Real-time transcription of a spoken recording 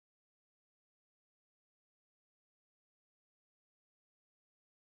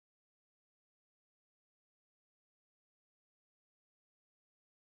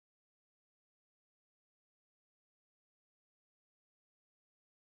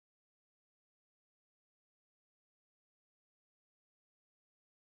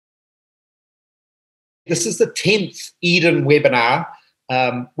This is the 10th Eden webinar.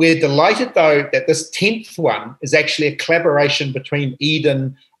 We're delighted, though, that this 10th one is actually a collaboration between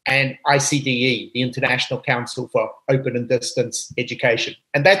Eden and ICDE, the International Council for Open and Distance Education.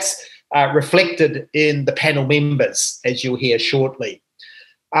 And that's reflected in the panel members, as you'll hear shortly.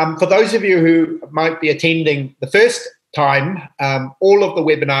 For those of you who might be attending the first time, all of the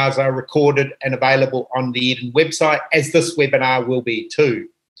webinars are recorded and available on the Eden website, as this webinar will be too.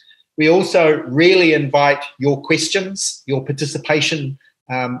 We also really invite your questions, your participation.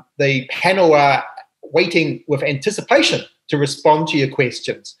 The panel are waiting with anticipation to respond to your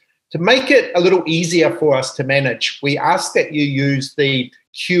questions. To make it a little easier for us to manage, we ask that you use the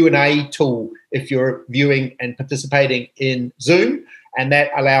Q&A tool if you're viewing and participating in Zoom, and that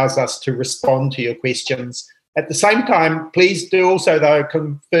allows us to respond to your questions. At the same time, please do also, though,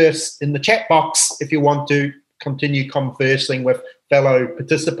 converse in the chat box if you want to continue conversing with fellow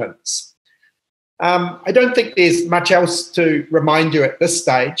participants. I don't think there's much else to remind you at this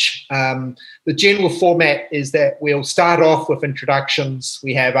stage. The general format is that we'll start off with introductions.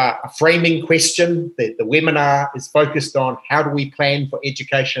 We have a framing question. The webinar is focused on how do we plan for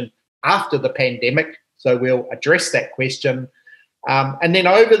education after the pandemic. So we'll address that question. And then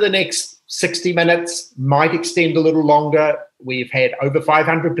over the next 60 minutes, might extend a little longer. We've had over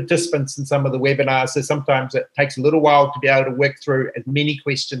 500 participants in some of the webinars, so sometimes it takes a little while to be able to work through as many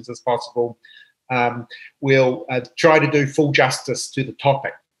questions as possible. We'll try to do full justice to the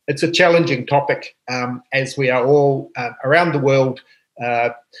topic. It's a challenging topic as we are all around the world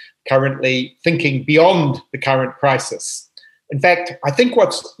currently thinking beyond the current crisis. In fact, I think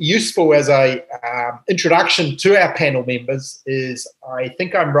what's useful as a introduction to our panel members is, I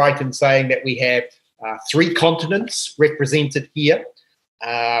think I'm right in saying that we have 3 continents represented here.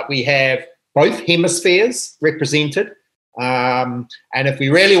 We have both hemispheres represented. And if we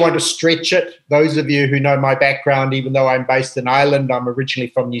really want to stretch it, those of you who know my background, even though I'm based in Ireland, I'm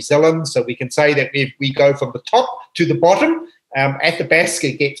originally from New Zealand. So we can say that if we go from the top to the bottom,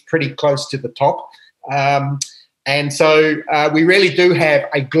 Athabasca gets pretty close to the top. And so we really do have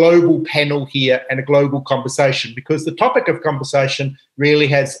a global panel here and a global conversation, because the topic of conversation really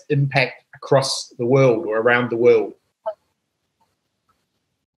has impact across the world or around the world.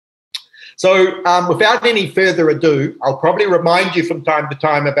 So without any further ado, I'll probably remind you from time to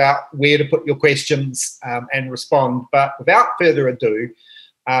time about where to put your questions and respond. But without further ado,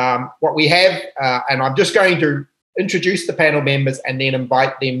 what we have, and I'm just going to introduce the panel members and then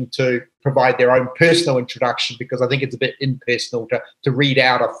invite them to provide their own personal introduction, because I think it's a bit impersonal to read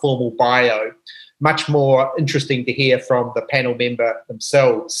out a formal bio. Much more interesting to hear from the panel member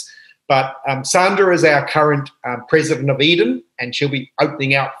themselves. But Sandra is our current president of Eden, and she'll be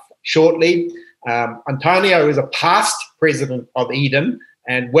opening out shortly. Antonio is a past president of Eden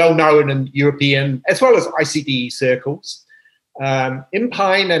and well known in European as well as ICDE circles.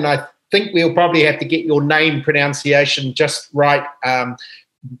 Mpine, and I think we'll probably have to get your name pronunciation just right,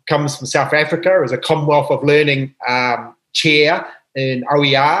 comes from South Africa as a Commonwealth of Learning chair in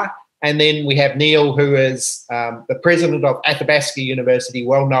OER. And then we have Neil, who is the president of Athabasca University,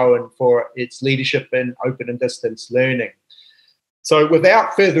 well known for its leadership in open and distance learning. So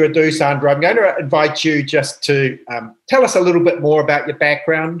without further ado, Sandra, I'm going to invite you just to tell us a little bit more about your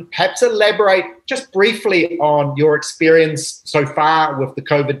background, perhaps elaborate just briefly on your experience so far with the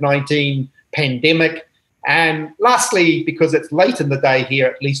COVID-19 pandemic. And lastly, because it's late in the day here,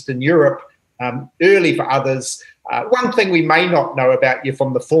 at least in Europe, early for others, one thing we may not know about you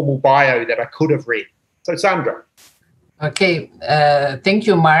from the formal bio that I could have read. So Sandra. Okay, thank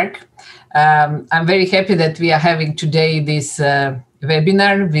you, Mark. I'm very happy that we are having today this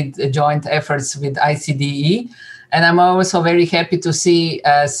webinar with joint efforts with ICDE. And I'm also very happy to see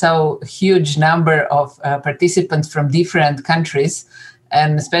so huge number of participants from different countries,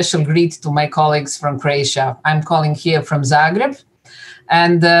 and a special greet to my colleagues from Croatia. I'm calling here from Zagreb.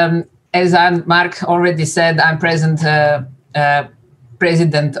 And as Mark already said, I'm president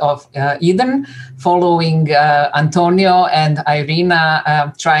of Eden, following Antonio and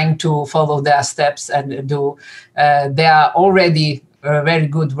Irina, trying to follow their steps and do their already very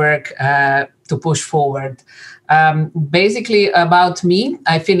good work to push forward. Basically about me,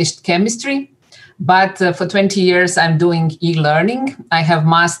 I finished chemistry, but for 20 years I'm doing e-learning. I have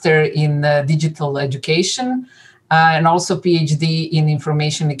master in digital education and also PhD in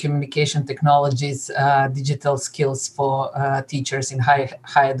information and communication technologies, digital skills for teachers in higher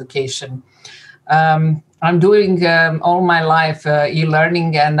education. I'm doing all my life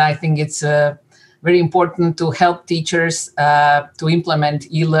e-learning, and I think it's very important to help teachers to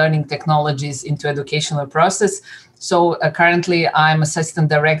implement e-learning technologies into educational process. So currently I'm Assistant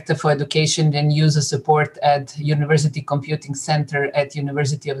Director for Education and User Support at University Computing Center at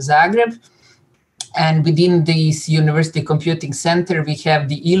University of Zagreb. And within this University Computing Center, we have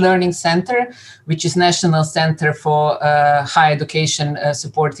the e-learning center, which is National Center for Higher Education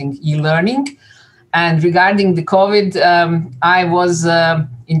supporting e-learning. And regarding the COVID, I was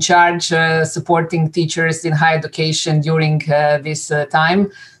in charge supporting teachers in higher education during this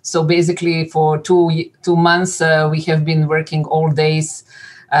time. So basically for two months, we have been working all days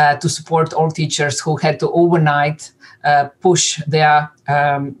to support all teachers who had to overnight push their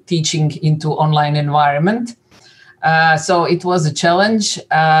teaching into online environment. So it was a challenge,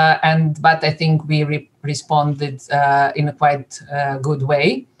 but I think we responded in a quite good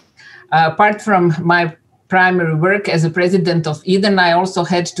way. Apart from my primary work as a president of Eden, I also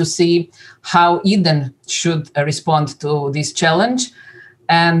had to see how Eden should respond to this challenge.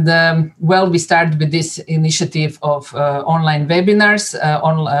 And we started with this initiative of online webinars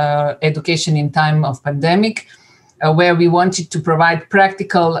on education in time of pandemic, where we wanted to provide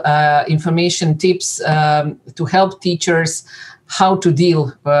practical information tips to help teachers how to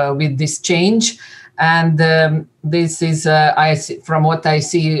deal with this change. And this is, from what I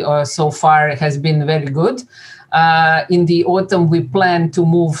see so far, has been very good. In the autumn, we plan to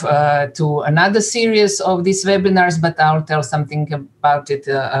move to another series of these webinars, but I'll tell something about it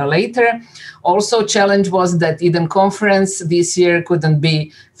later. Also, challenge was that Eden Conference this year couldn't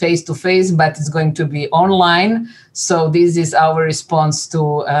be face-to-face, but it's going to be online. So this is our response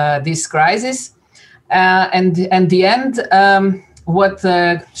to this crisis. And at the end, what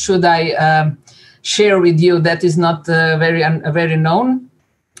should I share with you that is not very known?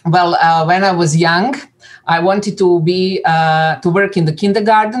 Well, when I was young, I wanted to work in the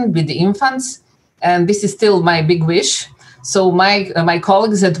kindergarten with the infants, and this is still my big wish. So my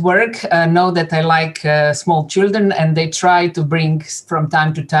colleagues at work know that I like small children, and they try to bring from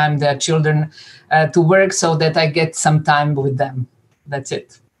time to time their children to work so that I get some time with them. That's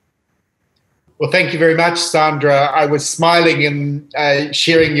it. Well, thank you very much, Sandra. I was smiling and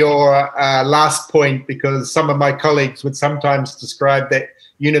sharing your last point, because some of my colleagues would sometimes describe that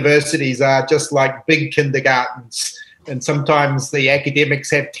universities are just like big kindergartens, and sometimes the academics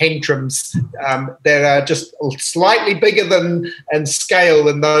have tantrums that are just slightly bigger in scale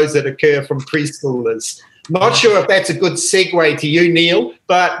than those that occur from preschoolers. Not sure if that's a good segue to you, Neil,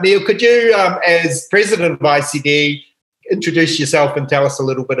 but Neil, could you, as president of ICDE, introduce yourself and tell us a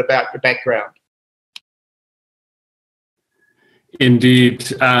little bit about your background? Indeed.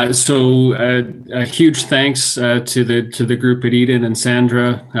 So a huge thanks to the group at Eden and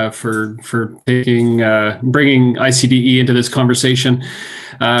Sandra for bringing ICDE into this conversation.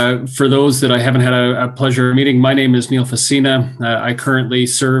 For those that I haven't had a pleasure meeting, my name is Neil Fassina. I currently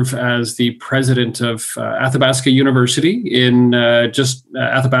serve as the president of Athabasca University in just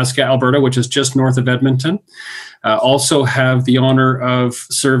Athabasca, Alberta, which is just north of Edmonton. Also have the honor of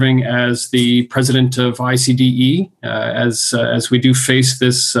serving as the president of ICDE as we do face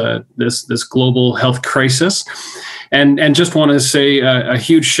this global health crisis, and just want to say a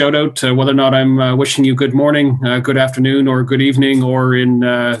huge shout out to whether or not I'm wishing you good morning, good afternoon, or good evening, or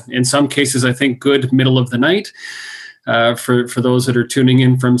in some cases I think good middle of the night for those that are tuning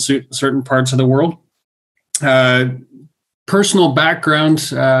in from certain parts of the world. Personal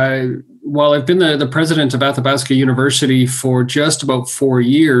background. While I've been the president of Athabasca University for just about 4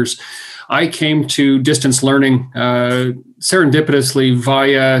 years, I came to distance learning serendipitously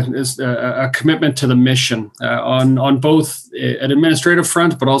via a commitment to the mission on both an administrative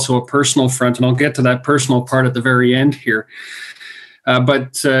front, but also a personal front. And I'll get to that personal part at the very end here.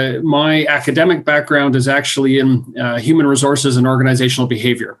 But my academic background is actually in human resources and organizational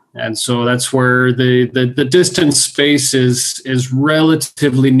behavior. And so that's where the distance space is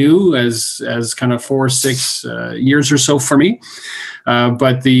relatively new as kind of 4 or 6 years or so for me.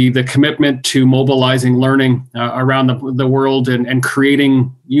 But the commitment to mobilizing learning around the world and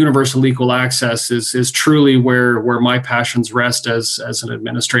creating universal equal access is truly where my passions rest as an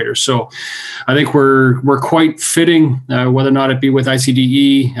administrator. So I think we're quite fitting, whether or not it be with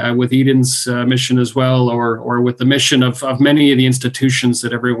ICDE, with Eden's mission as well, or with the mission of many of the institutions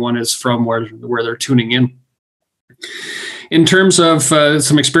that everyone is from where they're tuning in. In terms of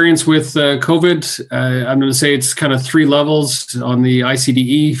some experience with COVID, I'm going to say it's kind of 3 levels on the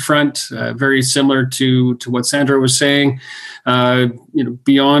ICDE front, very similar to what Sandra was saying.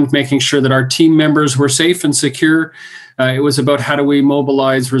 Beyond making sure that our team members were safe and secure, it was about how do we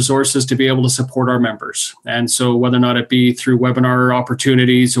mobilize resources to be able to support our members. And so whether or not it be through webinar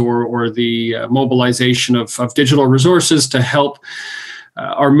opportunities or the mobilization of digital resources to help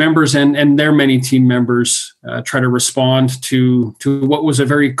our members and their many team members try to respond to what was a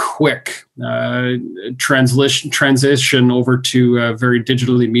very quick transition over to very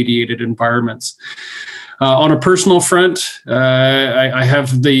digitally mediated environments. On a personal front, I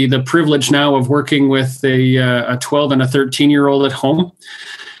have the privilege now of working with a 12 and a 13-year-old at home.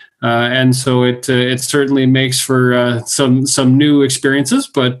 And so it certainly makes for some new experiences,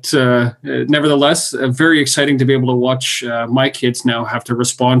 but nevertheless, very exciting to be able to watch my kids now have to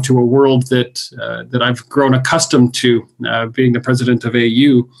respond to a world that I've grown accustomed to, being the president of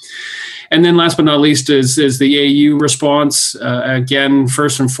AU. And then last but not least is the AU response. Again,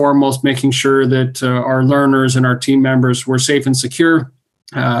 first and foremost, making sure that our learners and our team members were safe and secure,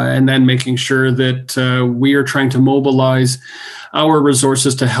 and then making sure that we are trying to mobilize our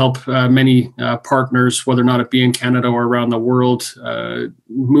resources to help many partners, whether or not it be in Canada or around the world,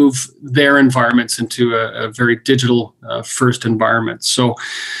 move their environments into a very digital first environment. So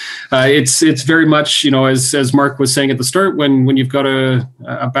it's very much, as Mark was saying at the start, when you've got a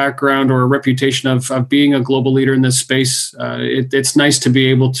background or a reputation of being a global leader in this space, it's nice to be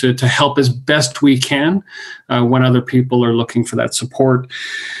able to help as best we can when other people are looking for that support.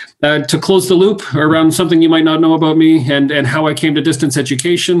 To close the loop around something you might not know about me and how I came to distance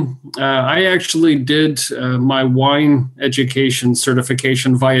education, I actually did my wine education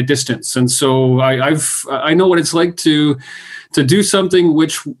certification via distance. And so I know what it's like to do something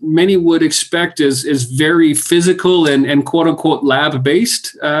which many would expect is very physical and quote unquote lab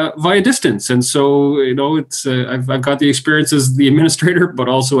based via distance. And so, it's I've got the experience as the administrator, but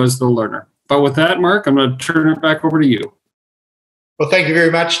also as the learner. But with that, Mark, I'm going to turn it back over to you. Well, thank you very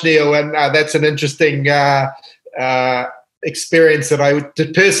much, Neil. And that's an interesting experience that I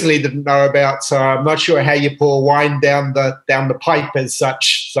personally didn't know about. So I'm not sure how you pour wine down the pipe as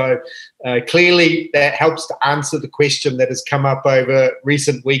such. So clearly that helps to answer the question that has come up over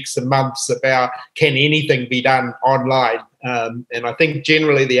recent weeks and months about can anything be done online? And I think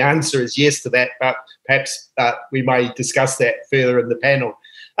generally the answer is yes to that, but perhaps we may discuss that further in the panel.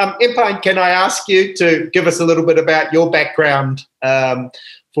 Mpine, can I ask you to give us a little bit about your background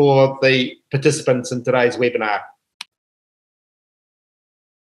for the participants in today's webinar?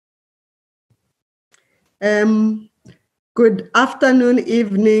 Good afternoon,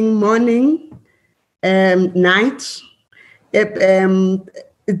 evening, morning, night.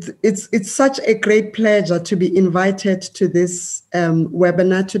 It's such a great pleasure to be invited to this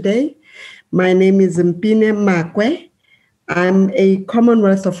webinar today. My name is Mpine Makoe. I'm a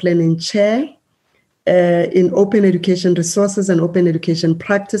Commonwealth of Learning Chair in Open Education Resources and Open Education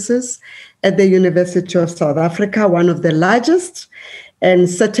Practices at the University of South Africa, one of the largest and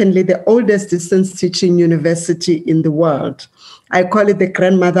certainly the oldest distance teaching university in the world. I call it the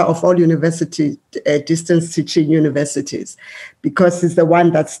grandmother of all university distance teaching universities because it's the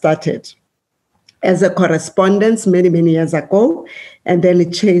one that started as a correspondence many, many years ago, and then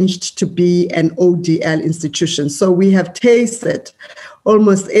it changed to be an ODL institution. So we have tasted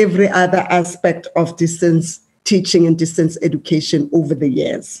almost every other aspect of distance teaching and distance education over the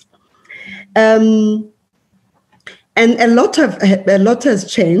years. And a lot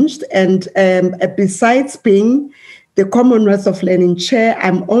has changed. And besides being the Commonwealth of Learning Chair,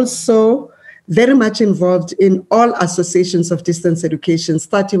 I'm also very much involved in all associations of distance education,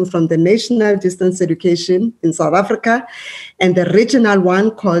 starting from the National Distance Education in South Africa and the regional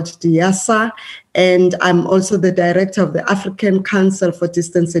one called DIASA. And I'm also the director of the African Council for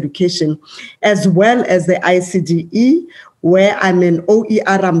Distance Education, as well as the ICDE, where I'm an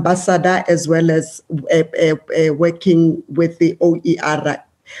OER ambassador, as well as working with the OER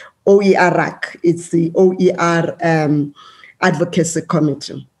RAC. It's the OER Advocacy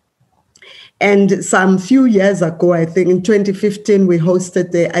Committee. And some few years ago, I think in 2015, we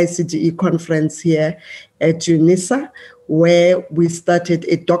hosted the ICDE conference here at UNISA, where we started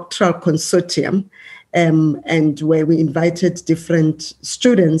a doctoral consortium and where we invited different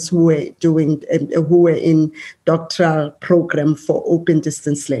students who were in doctoral program for open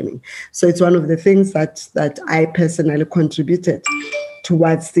distance learning. So it's one of the things that I personally contributed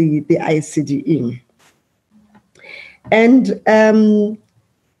towards the ICDE. And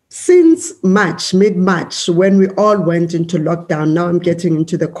since mid-March, when we all went into lockdown, now I'm getting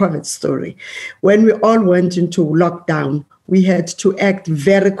into the COVID story. When we all went into lockdown, we had to act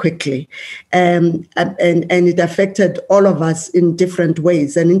very quickly. And it affected all of us in different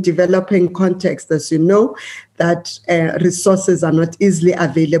ways. And in developing context, as you know, that resources are not easily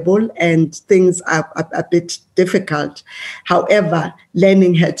available and things are a bit difficult. However,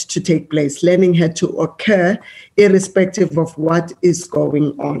 learning had to take place. Learning had to occur irrespective of what is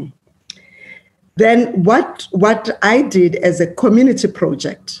going on. Then what I did as a community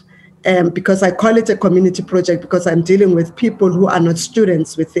project, because I call it a community project because I'm dealing with people who are not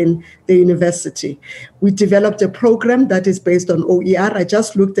students within the university. We developed a program that is based on OER. I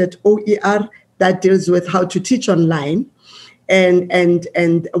just looked at OER that deals with how to teach online. And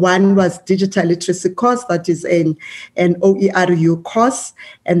one was digital literacy course, that is an OERU course.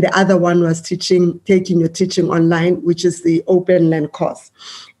 And the other one was taking your teaching online, which is the Open Learn course.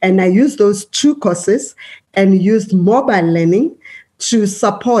 And I used those two courses and used mobile learning to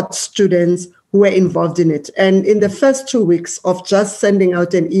support students who were involved in it. And in the first 2 weeks of just sending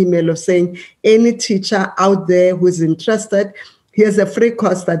out an email of saying, any teacher out there who's interested, here's a free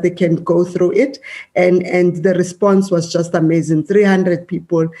course that they can go through it. And the response was just amazing. 300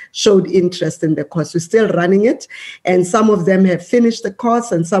 people showed interest in the course. We're still running it. And some of them have finished the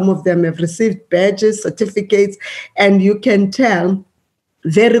course and some of them have received badges, certificates. And you can tell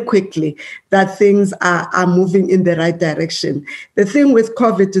very quickly that things are moving in the right direction. The thing with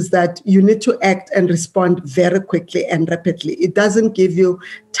COVID is that you need to act and respond very quickly and rapidly. It doesn't give you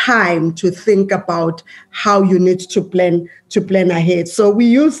time to think about how you need to plan ahead. So we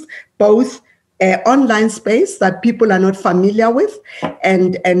used both online space that people are not familiar with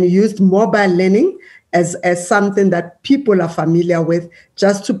and used mobile learning as something that people are familiar with,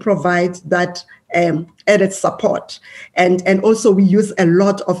 just to provide that added support. And also we use a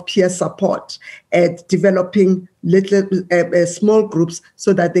lot of peer support at developing little small groups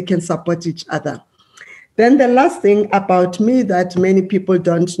so that they can support each other. Then the last thing about me that many people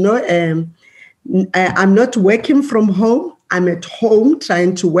don't know, I'm not working from home. I'm at home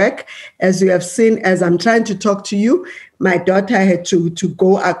trying to work. As you have seen, as I'm trying to talk to you, my daughter had to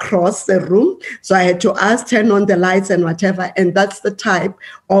go across the room. So I had to ask, turn on the lights and whatever. And that's the type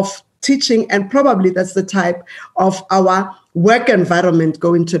of teaching, and probably that's the type of our work environment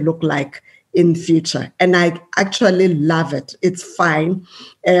going to look like in the and I actually love it. It's fine,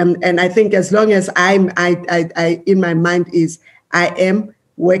 and I think as long as I in my mind is I'm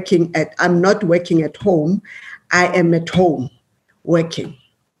not working at home. I am at home working.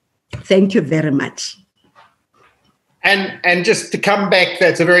 Thank you very much. And just to come back,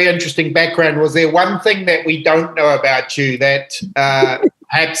 that's a very interesting background. Was there one thing that we don't know about you that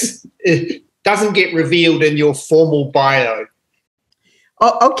perhaps it doesn't get revealed in your formal bio?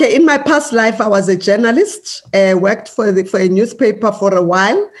 Oh, okay. In my past life, I was a journalist. Worked for a newspaper for a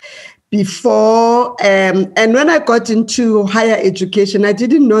while before. And when I got into higher education, I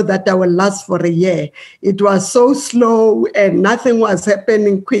didn't know that I would last for a year. It was so slow and nothing was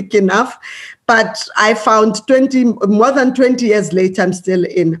happening quick enough. But I found more than 20 years later, I'm still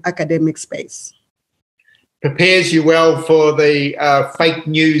in academic space. Prepares you well for the fake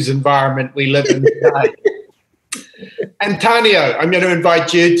news environment we live in today. Antonio, I'm going to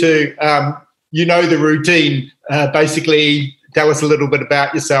invite you to, you know the routine, basically tell us a little bit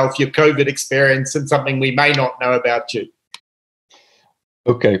about yourself, your COVID experience, and something we may not know about you.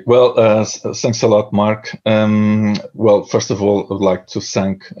 Okay, well, thanks a lot, Mark. Well, first of all, I would like to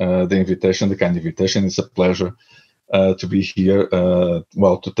thank the invitation, the kind invitation. It's a pleasure to be here,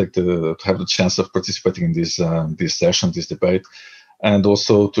 well, to have the chance of participating in this session, this debate, and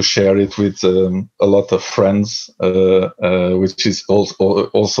also to share it with a lot of friends, which is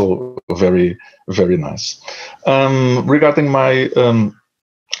also very, very nice. Regarding my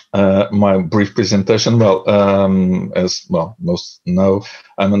my brief presentation, well, as well most know,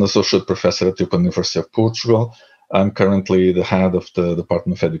 I'm an associate professor at the Open University of Portugal. I'm currently the head of the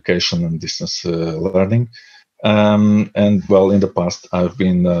Department of Education and Distance Learning. And well, in the past, I've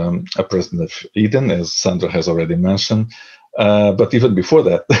been a president of Eden, as Sandra has already mentioned. But even before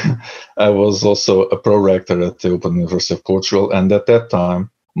that, I was also a pro-rector at the Open University of Portugal. And at that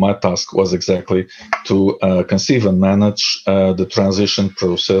time, my task was exactly to conceive and manage the transition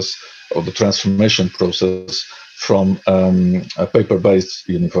process or the transformation process from a paper-based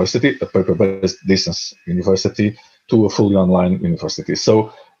university, a paper-based distance university, to a fully online university.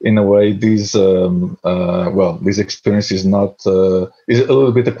 So in a way, this experience is not is a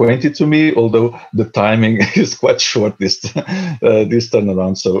little bit acquainted to me, although the timing is quite short. This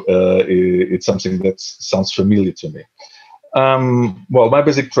turnaround, so it's something that sounds familiar to me. Well, my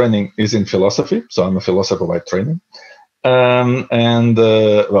basic training is in philosophy, so I'm a philosopher by training, and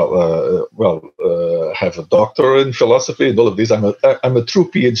have a doctorate in philosophy and all of this. I'm a true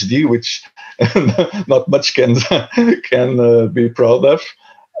PhD, which not much can be proud of.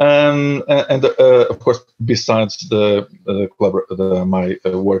 And of course, besides my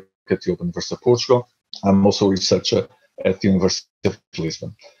work at the Open University of Portugal, I'm also a researcher at the University of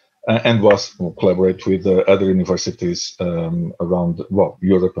Lisbon. and was collaborate with other universities around, well,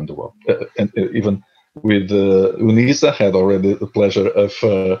 Europe and the world. And even with UNISA, had already the pleasure of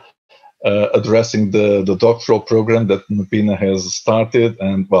addressing the doctoral program that Mpine has started,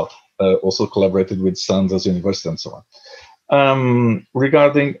 and well, also collaborated with Sandra's university and so on.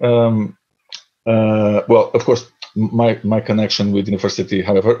 Regarding, well, of course, my connection with university,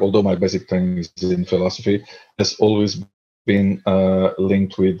 however, although my basic training is in philosophy, has always been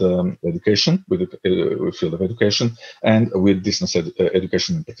linked with education, with the field of education, and with distance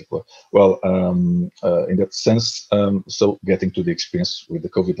education in particular. Well, in that sense, so getting to the experience with the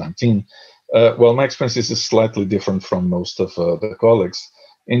COVID-19, well, my experience is slightly different from most of the colleagues,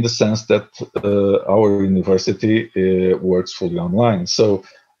 in the sense that our university works fully online. So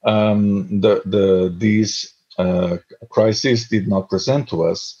these crises did not present to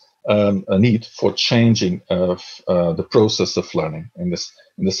us a need for changing of the process of learning. In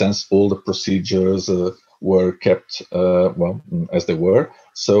the sense, all the procedures were kept well as they were.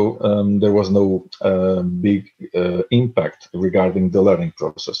 So there was no big impact regarding the learning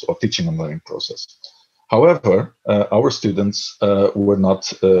process or teaching and learning process. However, our students were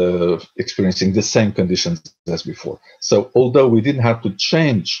not experiencing the same conditions as before. So although we didn't have to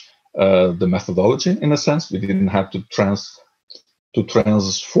change the methodology, in a sense, we didn't have to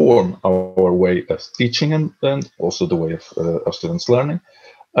transform our way of teaching and also the way of students learning,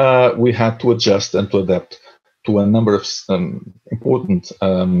 we had to adjust and to adapt to a number of important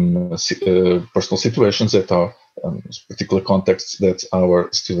personal situations that are particular contexts that our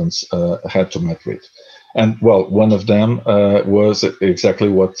students had to meet with. And well, one of them was exactly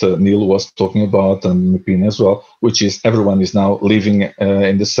what Neil was talking about, and Mpine as well, which is everyone is now living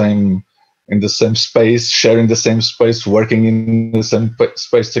in the same space, sharing the same space, working in the same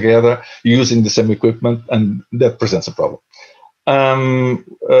space together, using the same equipment, and that presents a problem.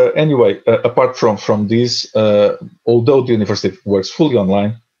 Anyway, apart from this, although the university works fully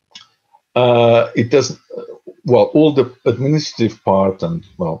online, it doesn't. Well, all the administrative part and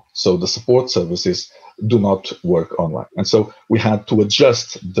well, so the support services do not work online, and so we had to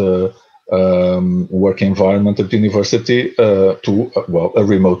adjust the work environment at the university to well a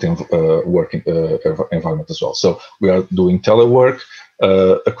remote working environment as well. So we are doing telework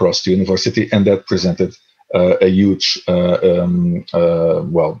across the university, and that presented a huge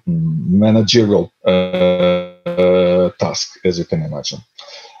well managerial task, as you can imagine.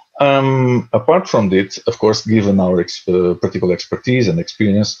 Apart from it, of course, given our particular expertise and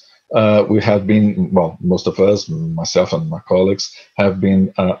experience, we have been, well, most of us, myself and my colleagues, have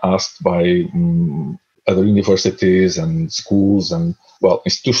been asked by other universities and schools and, well,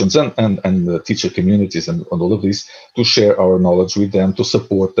 institutions and the teacher communities and all of these to share our knowledge with them, to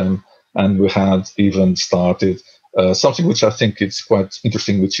support them. And we had even started something which I think is quite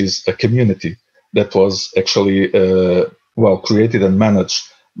interesting, which is a community that was actually, well, created and managed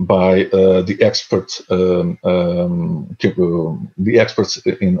by the experts in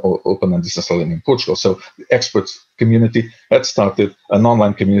open and distance learning in Portugal. So the experts community had started an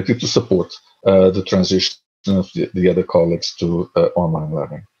online community to support the transition of the other colleagues to online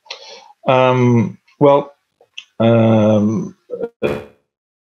learning.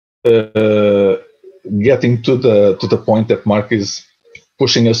 Getting to the point that Mark is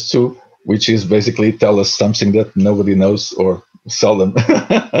pushing us to, which is basically tell us something that nobody knows or seldom,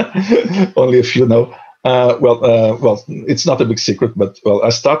 only a few know. Well, it's not a big secret, but well, I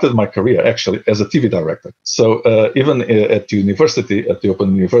started my career actually as a TV director. So even at the university, at the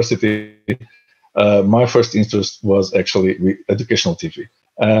Open University, my first interest was actually with educational TV.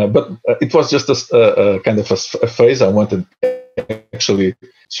 But it was just a kind of a phase. I wanted actually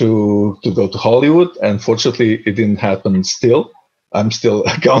to go to Hollywood, and fortunately, it didn't happen still. I'm still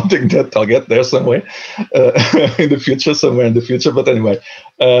counting that I'll get there somewhere in the future, somewhere in the future. But anyway,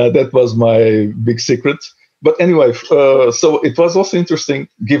 that was my big secret. But anyway, so it was also interesting,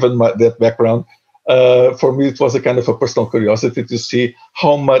 given that background. For me, it was a kind of a personal curiosity to see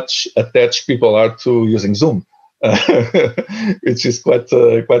how much attached people are to using Zoom, which is quite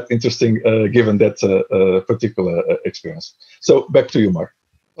interesting, given that particular experience. So back to you, Mark.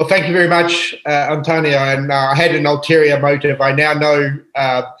 Well, thank you very much, Antonio. And I had an ulterior motive. I now know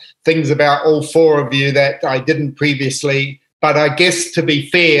things about all four of you that I didn't previously. But I guess to be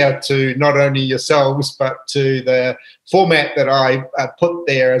fair to not only yourselves, but to the format that I put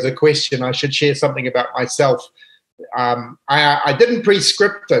there as a question, I should share something about myself. I didn't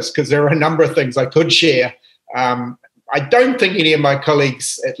pre-script this because there are a number of things I could share. I don't think any of my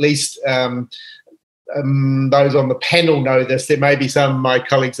colleagues, at least those on the panel, know this. There may be some of my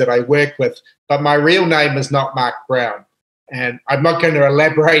colleagues that I work with, but my real name is not Mark Brown. And I'm not going to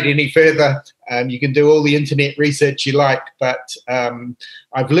elaborate any further. You can do all the internet research you like, but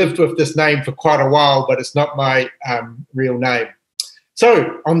I've lived with this name for quite a while, but it's not my real name.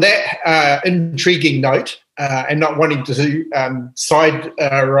 So on that intriguing note, and not wanting to side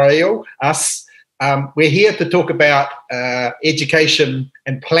rail us, we're here to talk about education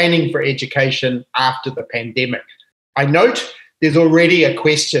and planning for education after the pandemic. I note there's already a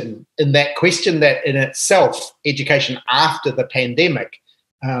question that in itself, education after the pandemic,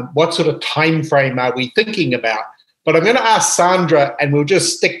 what sort of time frame are we thinking about? But I'm going to ask Sandra, and we'll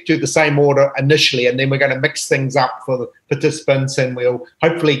just stick to the same order initially, and then we're going to mix things up for the participants, and we'll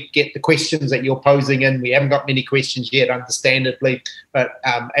hopefully get the questions that you're posing in. We haven't got many questions yet, understandably, but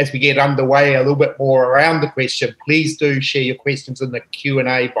as we get underway a little bit more around the question, please do share your questions in the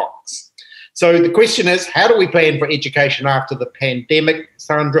Q&A box. So the question is, how do we plan for education after the pandemic?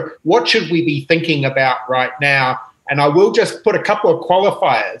 Sandra, what should we be thinking about right now? And I will just put a couple of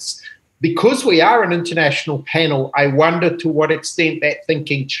qualifiers. Because we are an international panel, I wonder to what extent that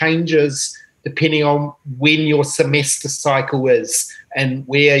thinking changes depending on when your semester cycle is and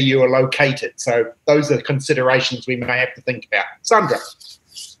where you are located. So those are considerations we may have to think about. Sandra.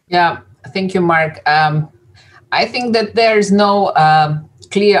 Yeah, thank you, Mark. I think that there's no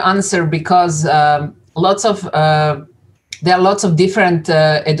clear answer because there are lots of different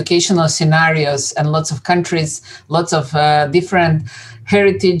educational scenarios and lots of countries, lots of different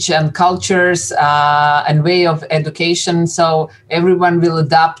heritage and cultures and way of education. So everyone will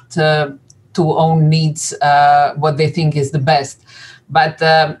adapt to own needs, what they think is the best. But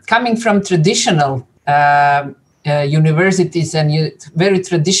coming from traditional universities and very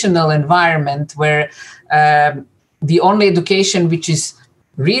traditional environment where the only education which is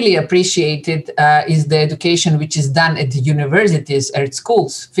really appreciated is the education which is done at the universities or at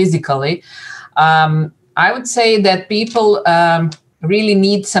schools physically. I would say that people really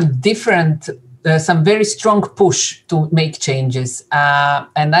need some different, some very strong push to make changes.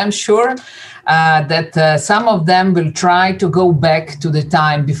 And I'm sure that some of them will try to go back to the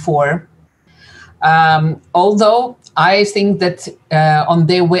time before. Although I think that on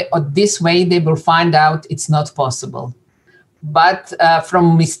this way they will find out it's not possible. But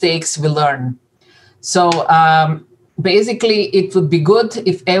from mistakes we learn. So basically it would be good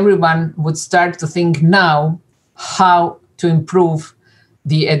if everyone would start to think now how to improve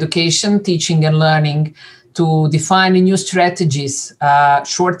the education, teaching and learning, to define new strategies,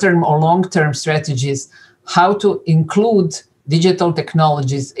 short-term or long-term strategies, how to include digital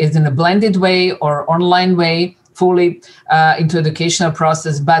technologies is in a blended way or online way, fully into educational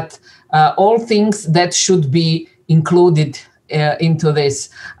process, but all things that should be included into this.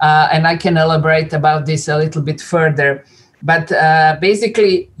 And I can elaborate about this a little bit further. But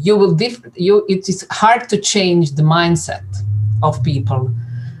basically, it is hard to change the mindset of people.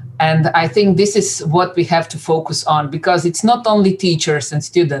 And I think this is what we have to focus on, because it's not only teachers and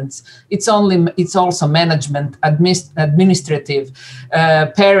students, it's also management, administrative,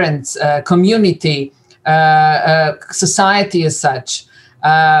 parents, community, society as such.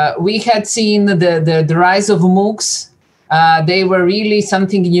 We had seen the rise of MOOCs. They were really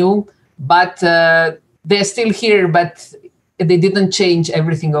something new, but they're still here, but they didn't change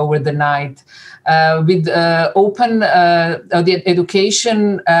everything over the night. With open the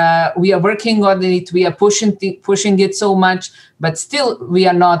education, we are working on it, we are pushing it so much, but still we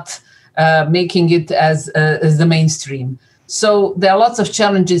are not making it as the mainstream. So there are lots of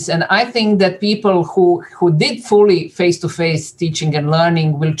challenges, and I think that people who did fully face-to-face teaching and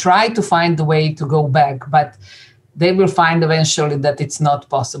learning will try to find a way to go back, but they will find eventually that it's not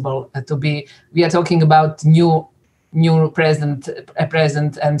possible to be. We are talking about new present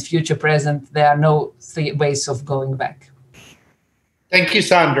and future present. There are no ways of going back. Thank you,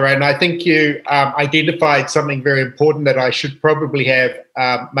 Sandra. And I think you identified something very important that I should probably have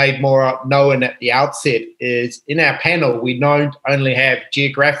made more known at the outset. Is in our panel, we don't only have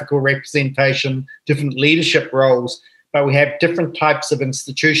geographical representation, different leadership roles, but we have different types of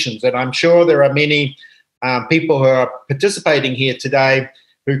institutions. And I'm sure there are many people who are participating here today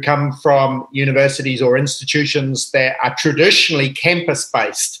who come from universities or institutions that are traditionally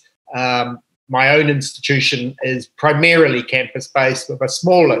campus-based. My own institution is primarily campus-based with a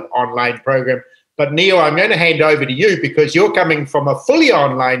smaller online program. But Neil, I'm going to hand over to you because you're coming from a fully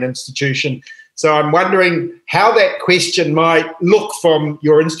online institution. So I'm wondering how that question might look from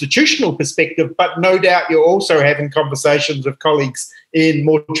your institutional perspective, but no doubt you're also having conversations with colleagues in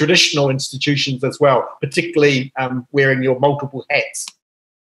more traditional institutions as well, particularly wearing your multiple hats.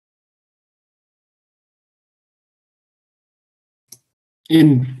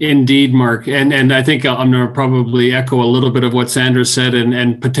 Indeed, Mark. And I think I'm going to probably echo a little bit of what Sandra said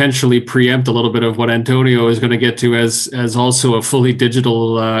and potentially preempt a little bit of what Antonio is going to get to as also a fully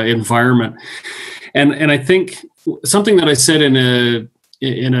digital environment. And I think something that I said in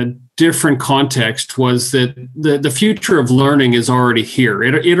a different context was that the future of learning is already here.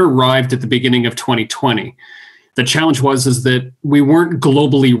 It arrived at the beginning of 2020. The challenge is that we weren't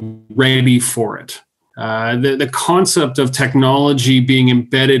globally ready for it. The concept of technology being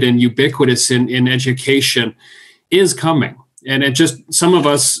embedded and ubiquitous in education is coming. And it just, some of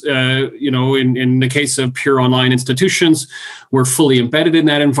us, in the case of pure online institutions, we're fully embedded in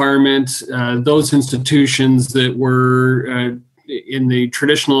that environment. Those institutions that were in the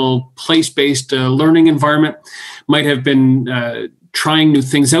traditional place-based learning environment might have been trying new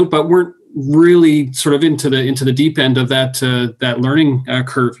things out, but weren't really sort of into the deep end of that learning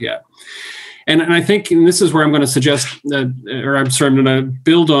curve yet. And I think, and this is where I'm going to suggest, I'm going to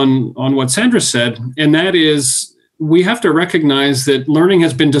build on what Sandra said, and that is we have to recognize that learning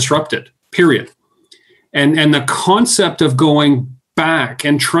has been disrupted, period. And the concept of going back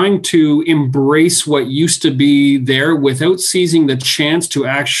and trying to embrace what used to be there without seizing the chance to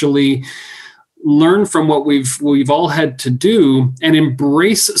actually learn from what we've all had to do and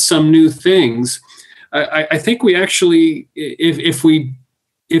embrace some new things. I think we actually, if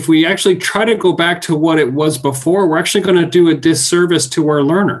we actually try to go back to what it was before, we're actually going to do a disservice to our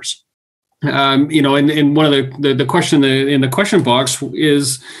learners. And one of the question in the question box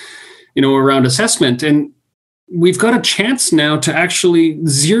is, around assessment. And we've got a chance now to actually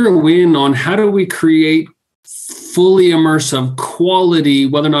zero in on how do we create fully immersive quality,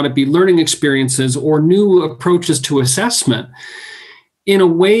 whether or not it be learning experiences or new approaches to assessment in a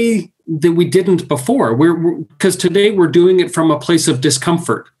way that we didn't before. Because today we're doing it from a place of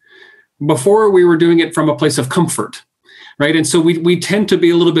discomfort. Before we were doing it from a place of comfort, right? And so we tend to be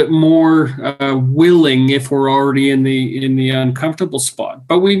a little bit more willing if we're already in the uncomfortable spot.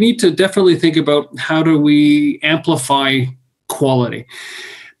 But we need to definitely think about how do we amplify quality.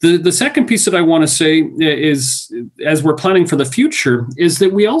 The second piece that I want to say is, as we're planning for the future, is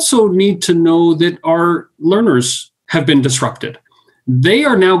that we also need to know that our learners have been disrupted. They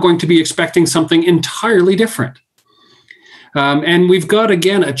are now going to be expecting something entirely different. And we've got,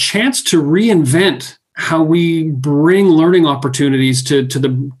 again, a chance to reinvent how we bring learning opportunities to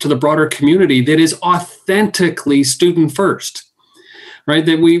the broader community that is authentically student first, right?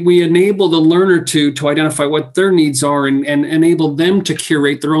 That we enable the learner to identify what their needs are and enable them to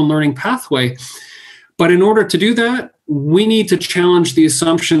curate their own learning pathway. But in order to do that, we need to challenge the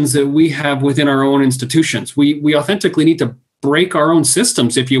assumptions that we have within our own institutions. We authentically need to break our own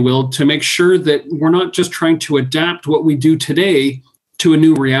systems, if you will, to make sure that we're not just trying to adapt what we do today to a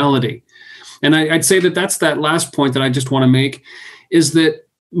new reality. And I'd say that's that last point that I just want to make, is that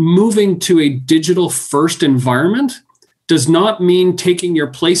moving to a digital first environment does not mean taking your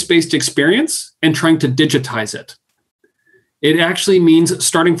place-based experience and trying to digitize it. It actually means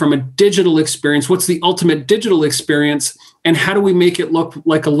starting from a digital experience. What's the ultimate digital experience, and how do we make it look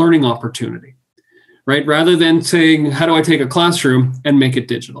like a learning opportunity? Right? Rather than saying, how do I take a classroom and make it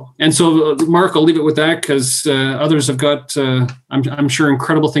digital? And so, Mark, I'll leave it with that because others have got, I'm sure,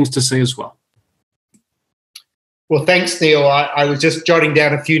 incredible things to say as well. Well, thanks, Neil. I was just jotting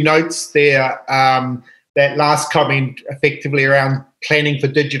down a few notes there. That last comment effectively around planning for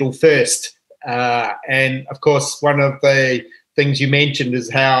digital first. And, of course, one of the things you mentioned is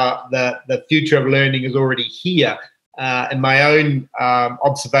how the future of learning is already here. In my own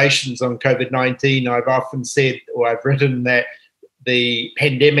observations on COVID-19, I've often said, or I've written, that the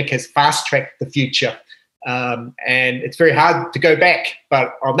pandemic has fast-tracked the future. And it's very hard to go back.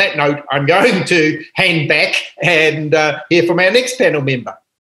 But on that note, I'm going to hand back and hear from our next panel member.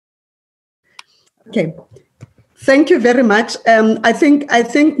 Okay. Thank you very much. I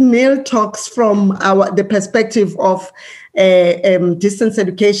think Neil talks from the perspective of distance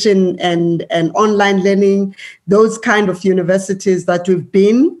education and online learning, those kind of universities that we've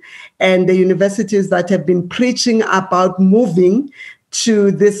been, and the universities that have been preaching about moving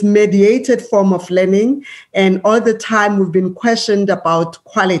to this mediated form of learning. And all the time we've been questioned about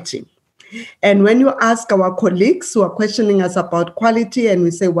quality. And when you ask our colleagues who are questioning us about quality, and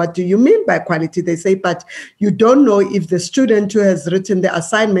we say, what do you mean by quality? They say, but you don't know if the student who has written the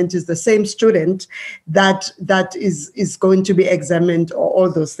assignment is the same student that is going to be examined, or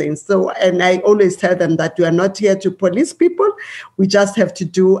all those things. So, and I always tell them that we are not here to police people. We just have to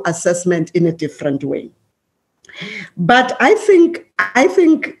do assessment in a different way. But I think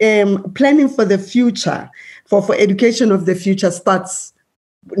planning for the future, for education of the future, starts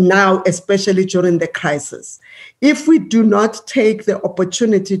now, especially during the crisis. If we do not take the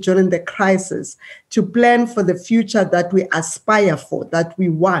opportunity during the crisis to plan for the future that we aspire for, that we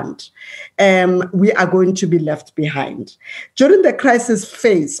want, we are going to be left behind. During the crisis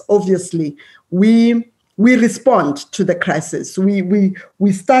phase, obviously, we respond to the crisis. We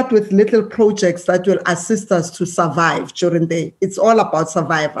start with little projects that will assist us to survive it's all about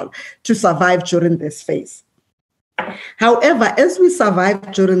survival, to survive during this phase. However, as we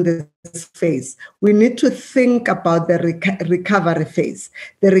survive during this phase, we need to think about the recovery phase,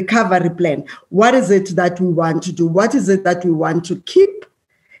 the recovery plan. What is it that we want to do? What is it that we want to keep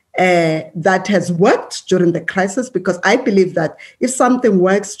that has worked during the crisis? Because I believe that if something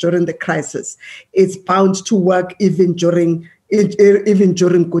works during the crisis, it's bound to work even during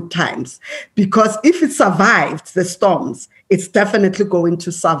good times. Because if it survived the storms, it's definitely going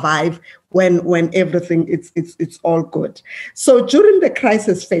to survive when everything it's all good. So during the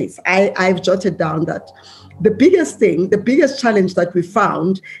crisis phase, I've jotted down that the biggest challenge that we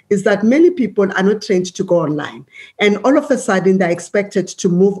found is that many people are not trained to go online. And all of a sudden, they're expected to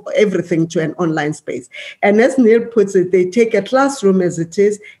move everything to an online space. And as Neil puts it, they take a classroom as it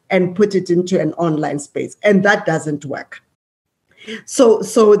is and put it into an online space. And that doesn't work.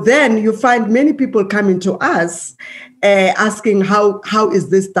 So then you find many people coming to us asking how is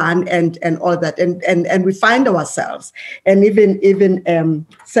this done and all that, and we find ourselves, and even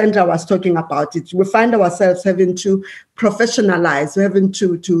Sandra was talking about it, we find ourselves having to professionalize, having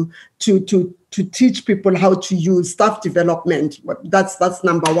to teach people how to use staff development. That's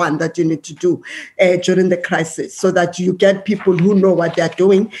number one that you need to do during the crisis, so that you get people who know what they're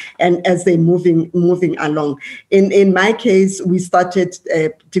doing and as they're moving along. In my case, we started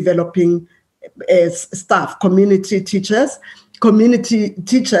developing staff, community teachers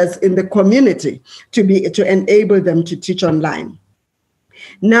in the community to enable them to teach online.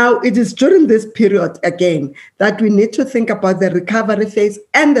 Now, it is during this period, again, that we need to think about the recovery phase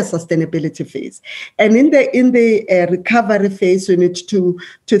and the sustainability phase. And in the recovery phase, we need to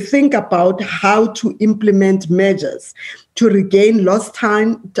think about how to implement measures to regain lost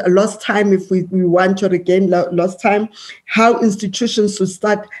time if we want to regain lost time, how institutions should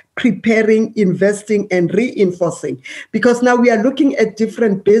start preparing, investing, and reinforcing. Because now we are looking at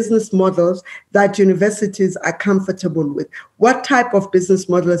different business models that universities are comfortable with. What type of business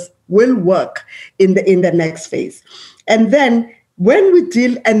models will work in the next phase? And then when we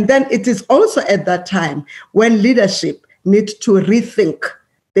deal, and then it is also at that time when leadership needs to rethink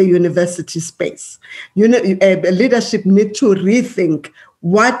the university space. Leadership needs to rethink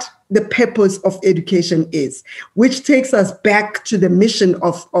what the purpose of education is, which takes us back to the mission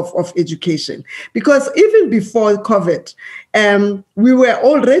of education. Because even before COVID, we were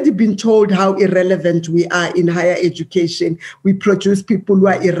already being told how irrelevant we are in higher education. We produce people who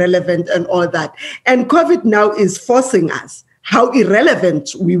are irrelevant and all that. And COVID now is forcing us how irrelevant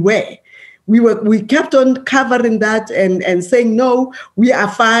we were. We kept on covering that and saying, no, we are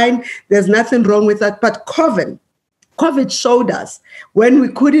fine. There's nothing wrong with that. But COVID showed us when we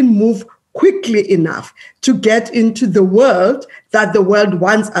couldn't move quickly enough to get into the world that the world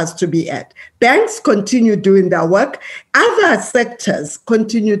wants us to be at. Banks continue doing their work. Other sectors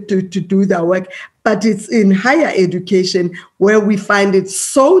continue to do their work. But it's in higher education where we find it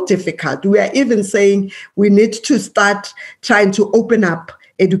so difficult. We are even saying we need to start trying to open up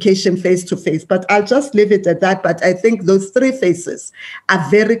education face-to-face. But I'll just leave it at that. But I think those three phases are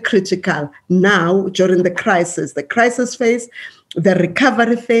very critical now during the crisis phase, the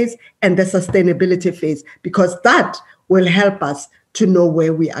recovery phase, and the sustainability phase, because that will help us to know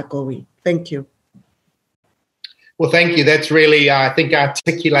where we are going. Thank you. Well, thank you. That's really, I think,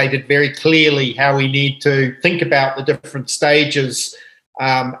 articulated very clearly how we need to think about the different stages.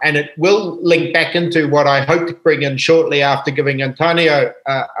 And it will link back into what I hope to bring in shortly after giving Antonio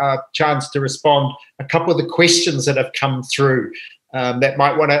a chance to respond, a couple of the questions that have come through that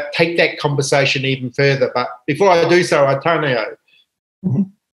might want to take that conversation even further. But before I do so, Antonio.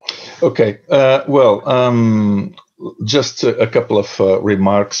 Okay. Just a couple of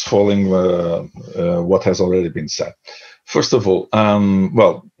remarks following what has already been said. First of all,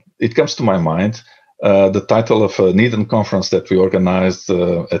 it comes to my mind the title of an Eden conference that we organized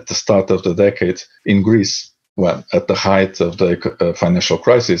at the start of the decade in Greece, at the height of the financial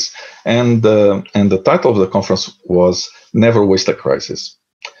crisis. And the title of the conference was Never Waste a Crisis.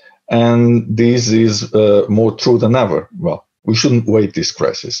 And this is more true than ever. Well, we shouldn't wait this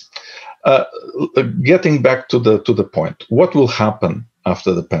crisis. Getting back to the point, what will happen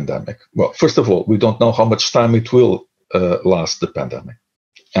after the pandemic? Well, first of all, we don't know how much time it will last, the pandemic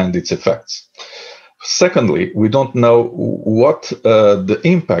and its effects. Secondly, we don't know what the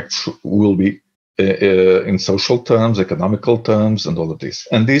impacts will be in social terms, economical terms, and all of this.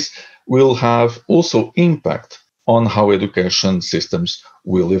 And this will have also impact on how education systems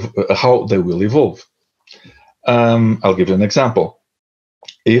will, how they will evolve. I'll give you an example.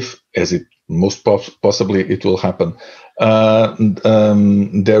 If, as it most possibly it will happen,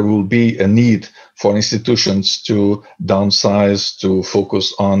 there will be a need for institutions to downsize, to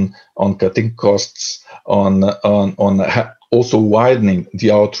focus on cutting costs, on also widening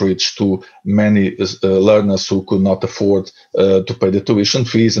the outreach to many learners who could not afford to pay the tuition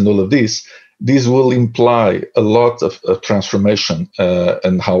fees and all of this. This will imply a lot of transformation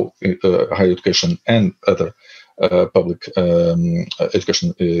in how higher education and other public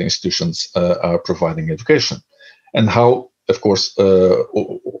education institutions are providing education, and how, of course,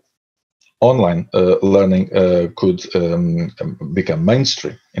 online learning could become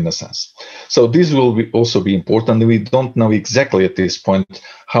mainstream in a sense. So this will also be important. We don't know exactly at this point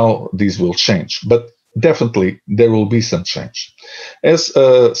how this will change, but definitely there will be some change. As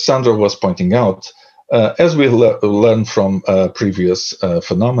Sandra was pointing out, as we learn from previous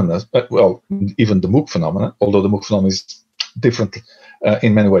phenomena, well, even the MOOC phenomena, although the MOOC phenomena is different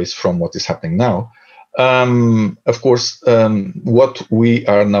in many ways from what is happening now, of course, what we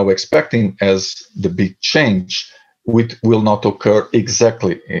are now expecting as the big change will not occur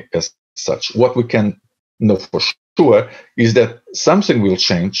exactly as such. What we can know for sure is that something will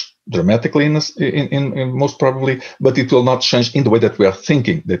change dramatically in most probably, but it will not change in the way that we are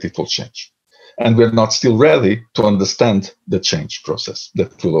thinking that it will change. And we're not still ready to understand the change process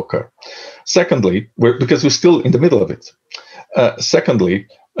that will occur. Secondly, because we're still in the middle of it. Secondly,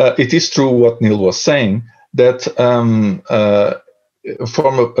 it is true what Neil was saying, that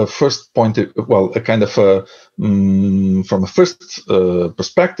from a first point, well, a kind of from a first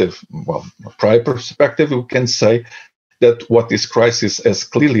perspective, well, a prior perspective, we can say that what this crisis has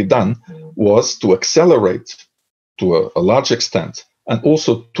clearly done was to accelerate to a large extent, and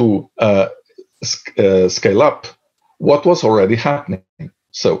also to scale up what was already happening.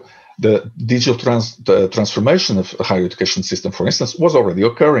 So the digital transformation of the higher education system, for instance, was already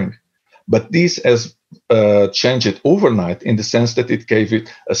occurring. But this has changed it overnight in the sense that it gave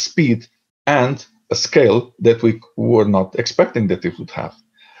it a speed and a scale that we were not expecting that it would have.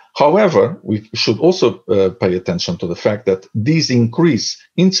 However, we should also pay attention to the fact that this increase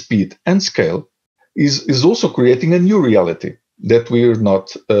in speed and scale is also creating a new reality that we are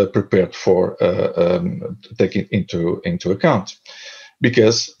not prepared for taking into account.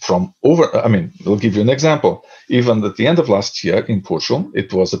 Because I'll give you an example. Even at the end of last year in Portugal,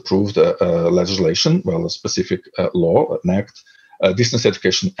 it was approved legislation, well, a specific law, an act, a Distance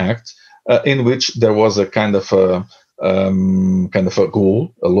Education Act, in which there was a kind of a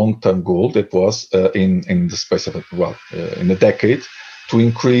goal, a long-term goal that was in the space of in a decade, to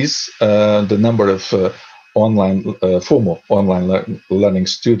increase the number of formal online learning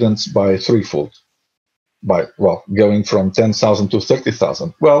students by threefold. Going from 10,000 to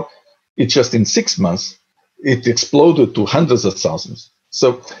 30,000. Well, it just in 6 months, it exploded to hundreds of thousands.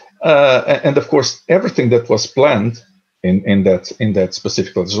 So, and of course, everything that was planned in that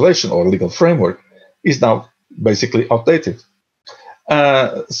specific legislation or legal framework is now basically outdated.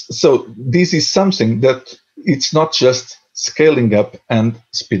 So this is something that it's not just scaling up and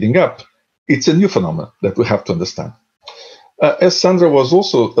speeding up. It's a new phenomenon that we have to understand. As Sandra was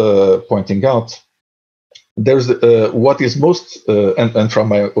also pointing out, there's what is most, and from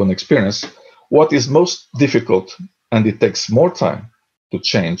my own experience, what is most difficult, and it takes more time to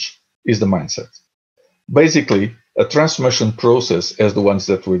change, is the mindset. Basically, a transformation process, as the ones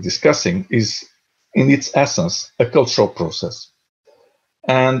that we're discussing, is in its essence a cultural process.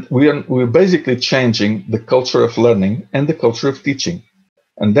 And we're basically changing the culture of learning and the culture of teaching.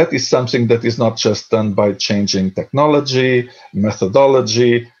 And that is something that is not just done by changing technology,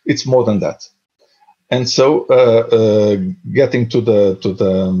 methodology, it's more than that. And so, getting to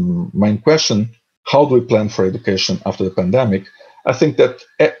the main question, how do we plan for education after the pandemic? I think that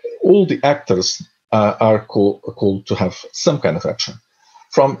all the actors are called to have some kind of action.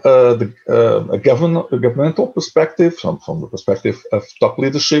 From a governmental perspective, from the perspective of top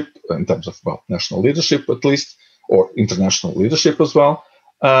leadership, in terms of national leadership at least, or international leadership as well,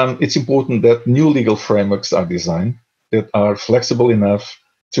 it's important that new legal frameworks are designed that are flexible enough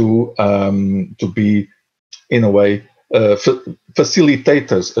to be, in a way,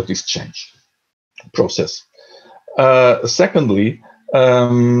 facilitators of this change process. Secondly,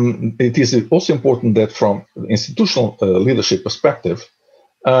 it is also important that from institutional leadership perspective,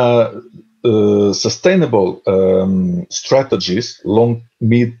 sustainable strategies,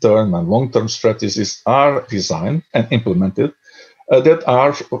 mid-term and long-term strategies are designed and implemented that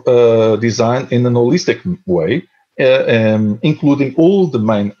are designed in an holistic way, including all the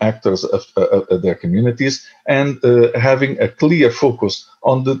main actors of their communities and having a clear focus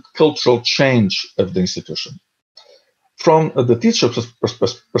on the cultural change of the institution. From the teacher's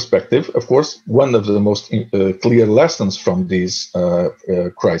perspective, of course, one of the most clear lessons from this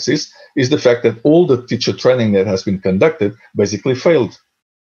crisis is the fact that all the teacher training that has been conducted basically failed.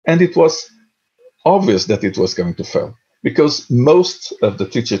 And it was obvious that it was going to fail, because most of the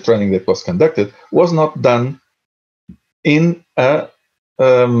teacher training that was conducted was not done in a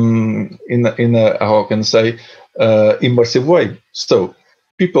how can I say, immersive way. So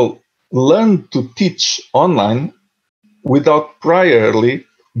people learn to teach online without priorly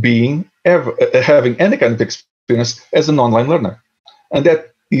having any kind of experience as an online learner. And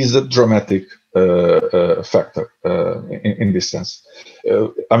that is a dramatic factor in this sense.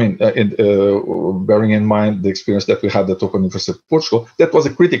 Bearing in mind the experience that we had at Open University of Portugal, that was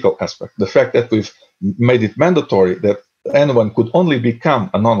a critical aspect. The fact that we've made it mandatory that anyone could only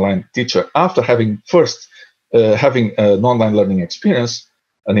become an online teacher after having first having an online learning experience,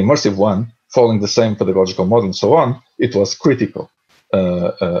 an immersive one, following the same pedagogical model and so on, it was critical,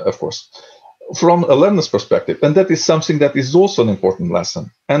 of course. From a learner's perspective, and that is something that is also an important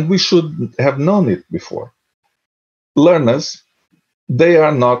lesson, and we should have known it before. Learners, they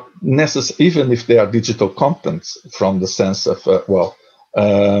are not necessary, even if they are digital competents from the sense of,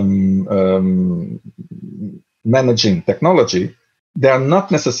 managing technology, they are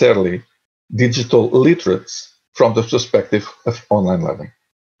not necessarily digital literates from the perspective of online learning.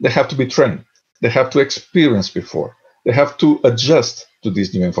 They have to be trained. They have to experience before. They have to adjust to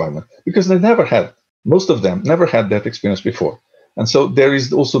this new environment because most of them never had that experience before. And so there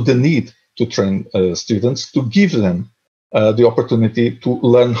is also the need to train students, to give them the opportunity to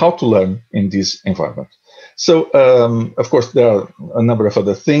learn how to learn in this environment. So, of course, there are a number of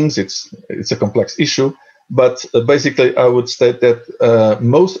other things. It's a complex issue, but basically I would state that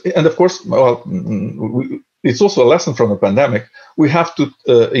it's also a lesson from the pandemic. We have to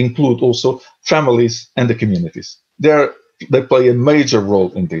include also families and the communities. They play a major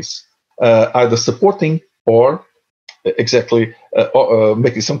role in this, either supporting or exactly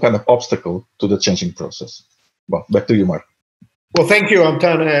making some kind of obstacle to the changing process. Well, back to you, Mark. Well, thank you,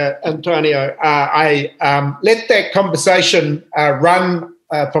 Antonio. I let that conversation run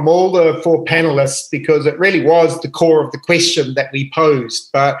from all the four panelists because it really was the core of the question that we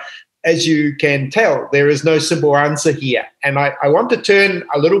posed. But as you can tell, there is no simple answer here. And I want to turn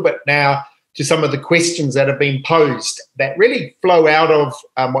a little bit now to some of the questions that have been posed that really flow out of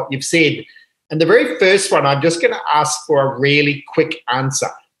what you've said. And the very first one, I'm just going to ask for a really quick answer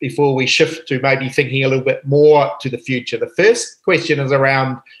before we shift to maybe thinking a little bit more to the future. The first question is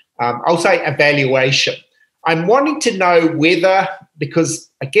around, I'll say, evaluation. I'm wanting to know whether, because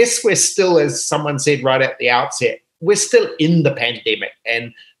I guess we're still, as someone said right at the outset, we're still in the pandemic.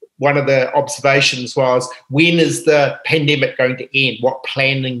 And one of the observations was, when is the pandemic going to end? What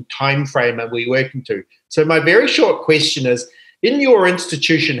planning timeframe are we working to? So my very short question is, in your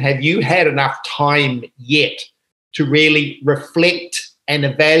institution, have you had enough time yet to really reflect and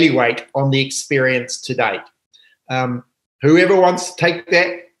evaluate on the experience to date? Whoever wants to take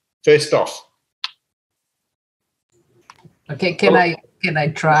that first off. Okay, can I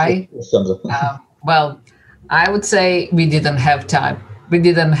try? Well, I would say we didn't have time. We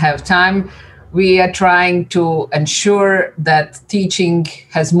didn't have time. We are trying to ensure that teaching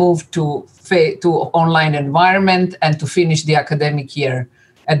has moved to online environment and to finish the academic year.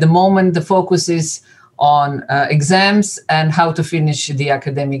 At the moment, the focus is on exams and how to finish the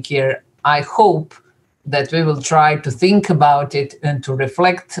academic year. I hope that we will try to think about it and to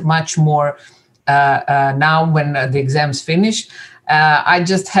reflect much more now when the exams finish. I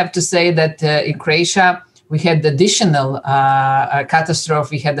just have to say that in Croatia, we had additional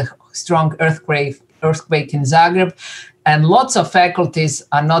catastrophe. We had a strong earthquake in Zagreb, and lots of faculties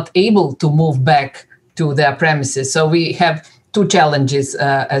are not able to move back to their premises. So we have two challenges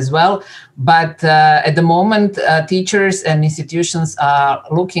as well. But at the moment, teachers and institutions are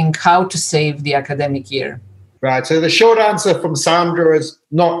looking how to save the academic year. Right. So the short answer from Sandra is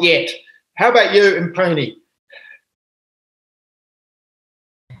not yet. How about you, Mpine?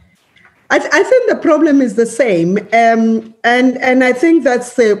 I think the problem is the same, and I think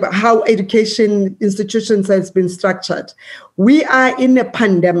that's how education institutions has been structured. We are in a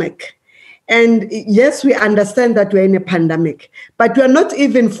pandemic, and yes, we understand that we're in a pandemic, but we are not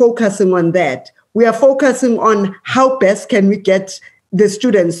even focusing on that. We are focusing on how best can we get the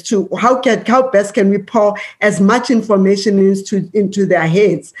students to how best can we pour as much information into their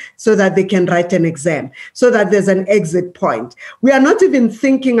heads so that they can write an exam, so that there's an exit point. We are not even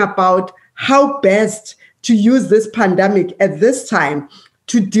thinking about how best to use this pandemic at this time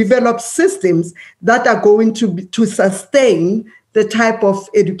to develop systems that are going to sustain the type of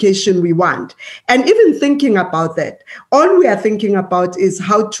education we want. And even thinking about that, all we are thinking about is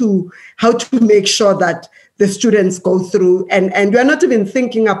how to make sure that the students go through, and we're not even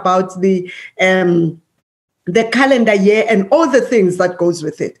thinking about the calendar year and all the things that goes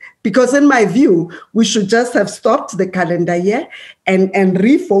with it. Because in my view, we should just have stopped the calendar year and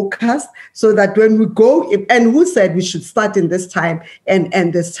refocus so that when we go, and who said we should start in this time and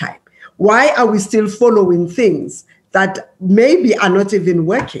end this time? Why are we still following things that maybe are not even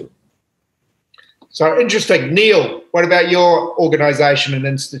working? So interesting. Neil, what about your organization and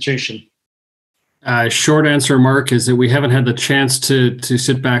institution? Short answer, Mark, is that we haven't had the chance to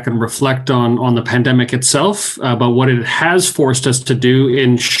sit back and reflect on the pandemic itself, but what it has forced us to do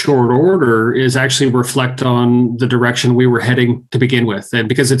in short order is actually reflect on the direction we were heading to begin with. And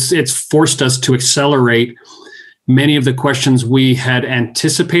because it's forced us to accelerate many of the questions we had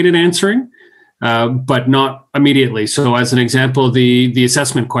anticipated answering, but not immediately. So as an example, the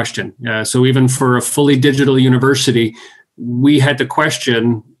assessment question. So even for a fully digital university, we had to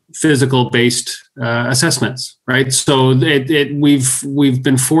question physical-based assessments, right? So we've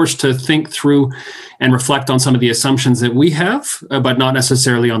been forced to think through and reflect on some of the assumptions that we have, but not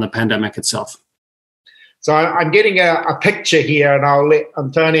necessarily on the pandemic itself. So I'm getting a picture here, and I'll let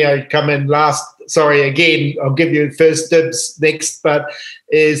Antonio come in last. Sorry, again, I'll give you first dibs next, but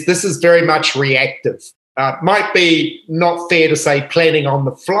this is very much reactive. Might be not fair to say planning on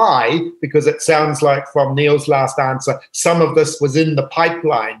the fly, because it sounds like from Neil's last answer, some of this was in the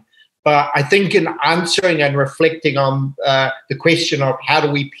pipeline. But I think in answering and reflecting on the question of how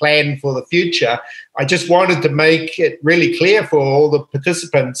do we plan for the future, I just wanted to make it really clear for all the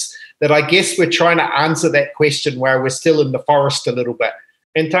participants that I guess we're trying to answer that question where we're still in the forest a little bit.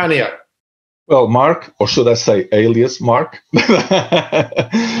 Antonio. Well, Mark, or should I say alias Mark?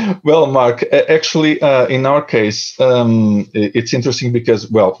 Well, Mark, actually, in our case, it's interesting because,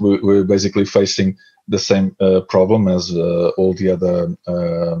 well, we're basically facing the same problem as all the other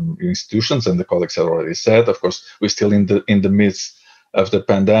institutions, and the colleagues have already said. Of course, we're still in the midst of the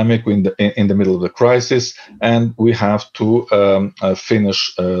pandemic, we're in the middle of the crisis, and we have to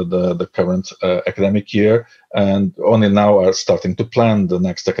finish the current academic year, and only now are starting to plan the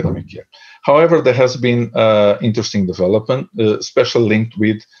next academic year. However, there has been interesting development, especially linked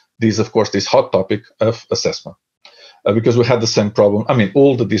with this hot topic of assessment. Because we had the same problem. I mean,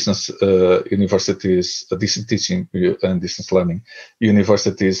 all the distance universities, distance teaching and distance learning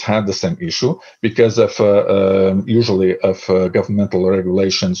universities had the same issue because of usually of governmental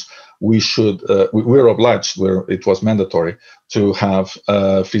regulations. We're obliged, it was mandatory to have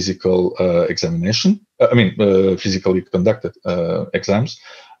physical examination. Physically conducted exams.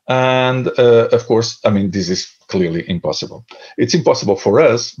 And of course, I mean, this is clearly impossible. It's impossible for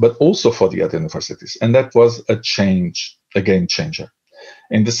us, but also for the other universities. And that was a game changer,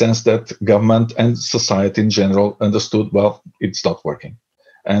 in the sense that government and society in general understood, well, it's not working,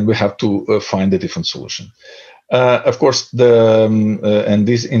 and we have to find a different solution. Of course, in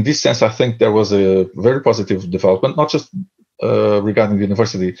this sense, I think there was a very positive development, not just regarding the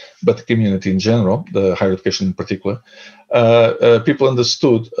university, but the community in general, the higher education in particular. People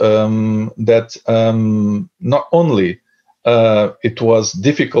understood that not only it was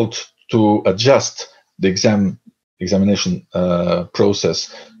difficult to adjust the examination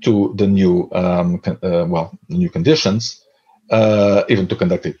process to the new new conditions, even to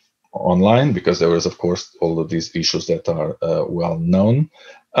conduct it online, because there was, of course, all of these issues that are well known,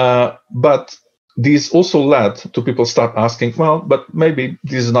 but these also led to people start asking, well, but maybe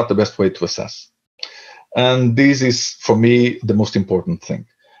this is not the best way to assess. And this is, for me, the most important thing.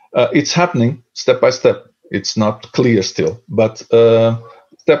 It's happening step by step. It's not clear still, but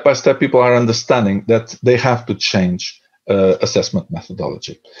step by step, people are understanding that they have to change assessment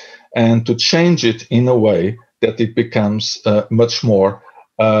methodology, and to change it in a way that it becomes much more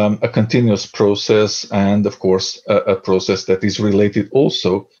a continuous process, and of course, a process that is related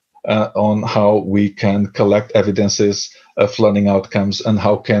also on how we can collect evidences of learning outcomes, and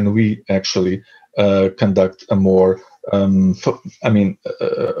how can we actually conduct a more, a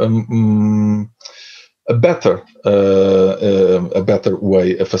better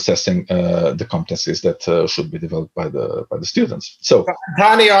way of assessing the competencies that should be developed by the students. So,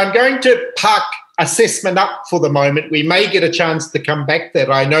 Tania, I'm going to park assessment up for the moment. We may get a chance to come back to that.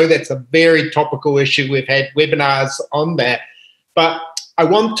 I know that's a very topical issue. We've had webinars on that. But I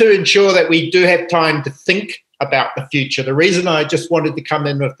want to ensure that we do have time to think about the future. The reason I just wanted to come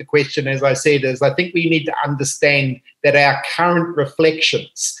in with the question, as I said, is I think we need to understand that our current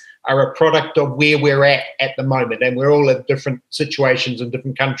reflections are a product of where we're at the moment, and we're all in different situations in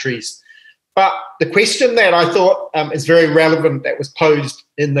different countries. But the question that I thought is very relevant that was posed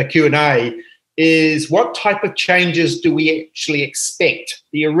in the Q&A is, what type of changes do we actually expect?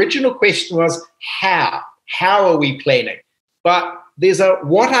 The original question was how? How are we planning? But there's a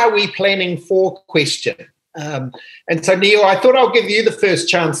what are we planning for question. And so, Neil, I thought I'll give you the first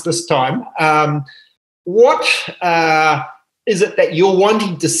chance this time. What is it that you're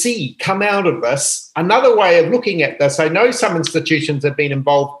wanting to see come out of this? Another way of looking at this, I know some institutions have been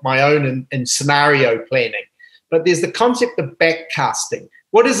involved, my own, in scenario planning, but there's the concept of backcasting.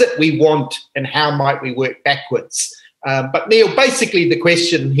 What is it we want and how might we work backwards? But Neil, basically the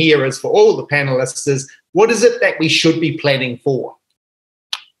question here is for all the panelists is, what is it that we should be planning for?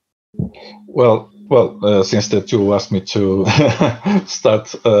 Well, since that you asked me to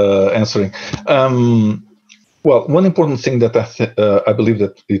start answering, well, one important thing that I believe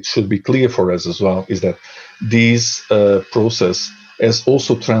that it should be clear for us as well is that this process has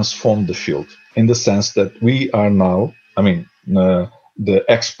also transformed the field in the sense that we are now, the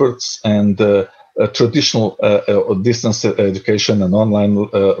experts and traditional distance education and online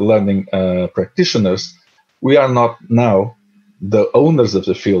learning practitioners, we are not now the owners of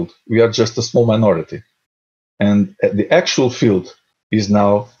the field. We are just a small minority. And the actual field is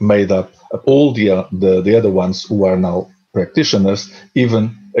now made up of all the other ones who are now practitioners,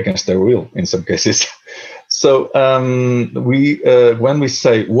 even against their will in some cases. So when we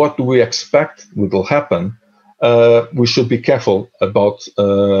say what do we expect will happen, we should be careful about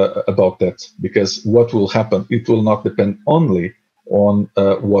that, because what will happen, it will not depend only on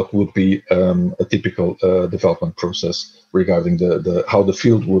what would be a typical development process regarding how the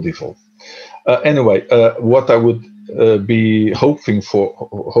field would evolve. Anyway, what I would be hoping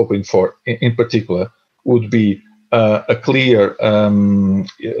for in particular would be a clear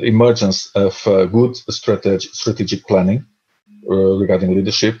emergence of good strategic planning regarding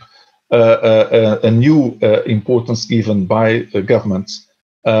leadership, a new importance given by governments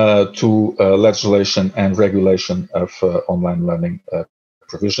to legislation and regulation of online learning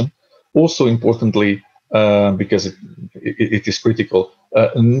provision. Also importantly, because it is critical,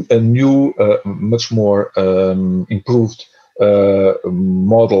 a new, much more improved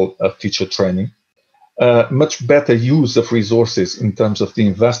model of teacher training, much better use of resources in terms of the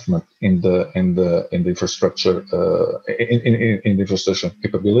investment in the infrastructure, in the infrastructure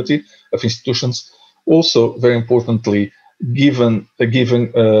capability of institutions. Also, very importantly, given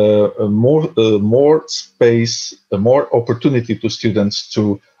more space, more opportunity to students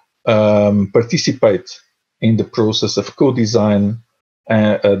to participate in the process of co-design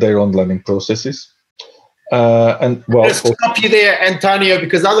their own learning processes. And well, I'll stop you there, Antonio,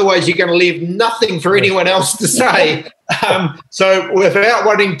 because otherwise you're going to leave nothing for anyone else to say. So without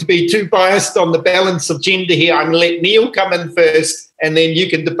wanting to be too biased on the balance of gender here, I'm going to let Neil come in first, and then you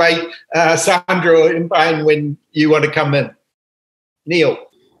can debate Sandra or Mpine when you want to come in. Neil.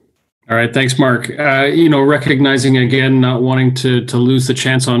 All right, thanks, Mark. Recognizing again, not wanting to lose the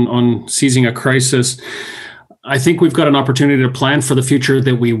chance on seizing a crisis, I think we've got an opportunity to plan for the future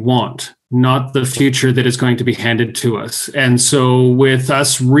that we want, not the future that is going to be handed to us. And so with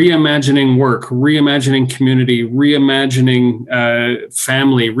us reimagining work, reimagining community, reimagining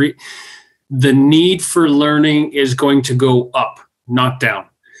family, the need for learning is going to go up, not down.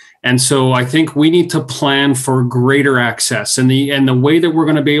 And so I think we need to plan for greater access. And the way that we're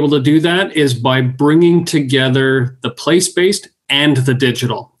going to be able to do that is by bringing together the place-based and the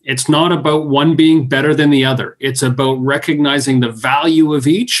digital. It's not about one being better than the other. It's about recognizing the value of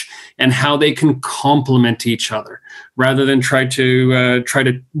each and how they can complement each other rather than try to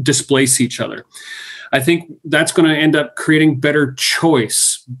displace each other. I think that's going to end up creating better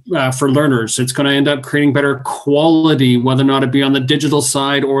choice for learners. It's going to end up creating better quality, whether or not it be on the digital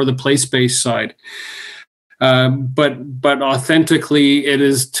side or the place-based side. But authentically, it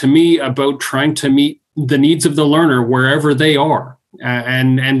is, to me, about trying to meet the needs of the learner wherever they are,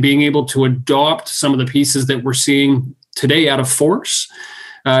 and being able to adopt some of the pieces that we're seeing today out of force,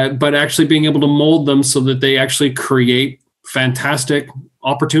 but actually being able to mold them so that they actually create fantastic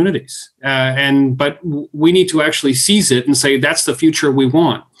opportunities. But we need to actually seize it and say, that's the future we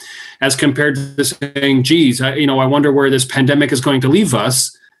want, as compared to saying, geez, I wonder where this pandemic is going to leave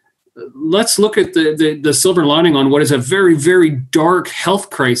us. Let's look at the silver lining on what is a very, very dark health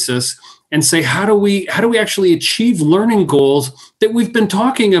crisis and say, how do we actually achieve learning goals that we've been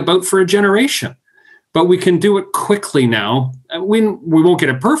talking about for a generation? but we can do it quickly now. We won't get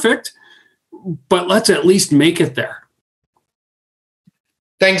it perfect, but let's at least make it there.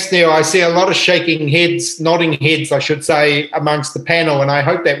 Thanks, Neil. I see a lot of shaking heads, nodding heads, I should say, amongst the panel, and I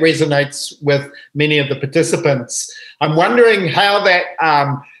hope that resonates with many of the participants. I'm wondering how that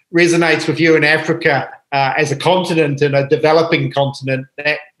resonates with you in Africa as a continent and a developing continent,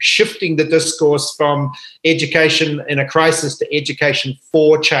 that shifting the discourse from education in a crisis to education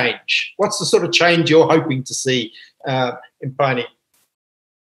for change. What's the sort of change you're hoping to see in Mpine?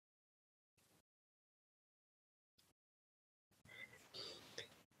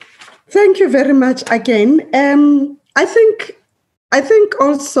 Thank you very much again. I think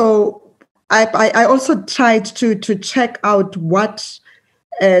also I also tried to check out what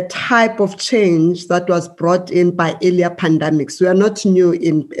type of change that was brought in by earlier pandemics. We are not new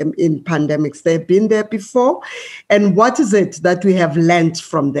in pandemics. They've been there before. And what is it that we have learned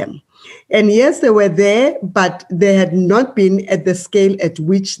from them? And yes, they were there, but they had not been at the scale at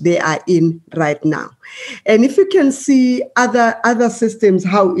which they are in right now. And if you can see other systems,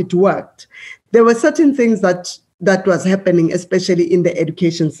 how it worked, there were certain things that was happening, especially in the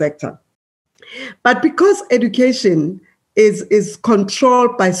education sector. But because education is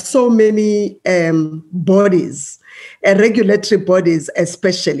controlled by so many bodies, regulatory bodies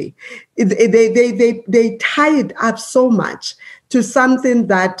especially, they tie it up so much to something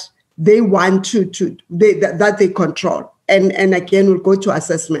that they want that they control. And again, we'll go to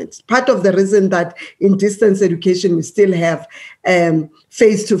assessments. Part of the reason that in distance education we still have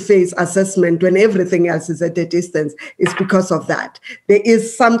face-to-face assessment when everything else is at a distance is because of that. There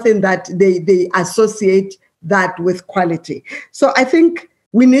is something that they associate that with quality. So I think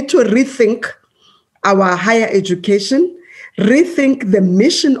we need to rethink our higher education, rethink the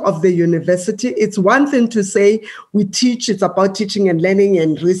mission of the university. It's one thing to say we teach, it's about teaching and learning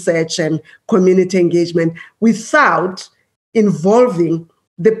and research and community engagement without involving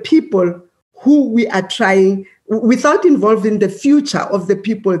the people who we are trying, without involving the future of the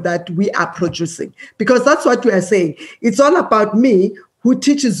people that we are producing. Because that's what we are saying. It's all about me who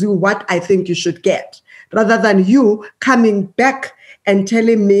teaches you what I think you should get, rather than you coming back and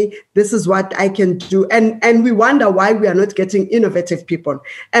telling me this is what I can do. And we wonder why we are not getting innovative people.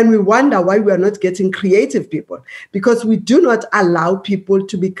 And we wonder why we are not getting creative people, because we do not allow people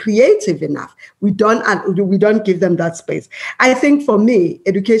to be creative enough. We don't give them that space. I think for me,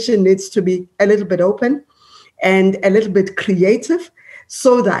 education needs to be a little bit open and a little bit creative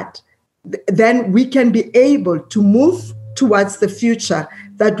so that then we can be able to move towards the future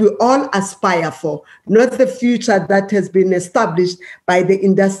that we all aspire for, not the future that has been established by the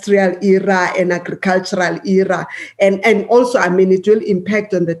industrial era and agricultural era. And also, I mean, it will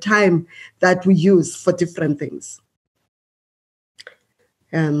impact on the time that we use for different things.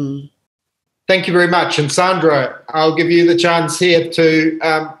 Thank you very much. And Sandra, I'll give you the chance here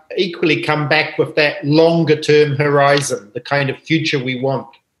to equally come back with that longer term horizon, the kind of future we want.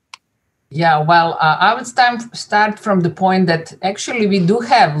 Yeah, well, I would start from the point that actually we do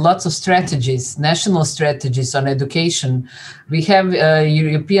have lots of strategies, national strategies on education. We have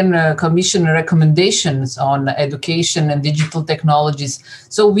European Commission recommendations on education and digital technologies.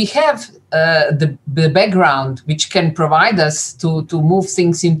 So we have the background which can provide us to move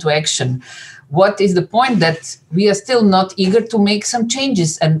things into action. What is the point that we are still not eager to make some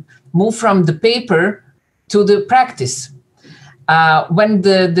changes and move from the paper to the practice? When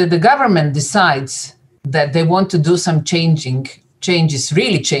the government decides that they want to do some changes,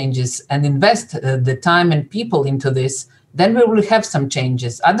 and invest the time and people into this, then we will have some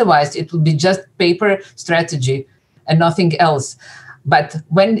changes. Otherwise, it will be just paper strategy and nothing else. But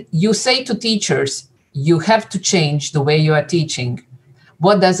when you say to teachers, you have to change the way you are teaching,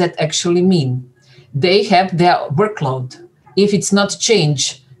 what does that actually mean? They have their workload. If it's not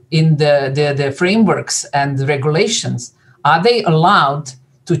change in the frameworks and the regulations, are they allowed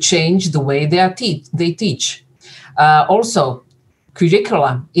to change the way they teach? Also,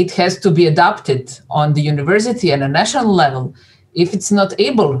 curriculum, it has to be adopted on the university and a national level. If it's not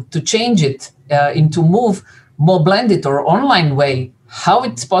able to change it into move more blended or online way, how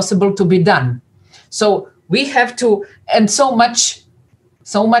it's possible to be done? So we have to, and so much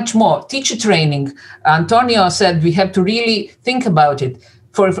more. Teacher training, Antonio said we have to really think about it.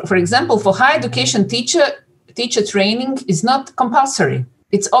 For example, for higher education teacher training is not compulsory.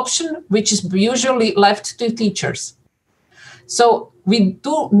 It's option, which is usually left to teachers. So we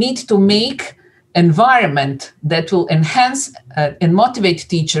do need to make environment that will enhance and motivate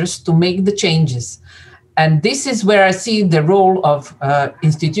teachers to make the changes. And this is where I see the role of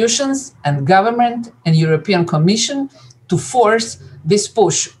institutions and government and European Commission to force this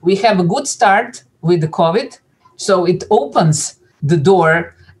push. We have a good start with the COVID. So it opens the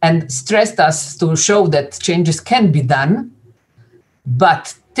door and stressed us to show that changes can be done,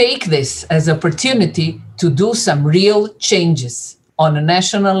 but take this as an opportunity to do some real changes on a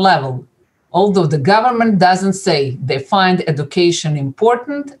national level. Although the government doesn't say they find education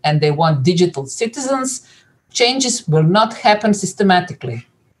important and they want digital citizens, changes will not happen systematically.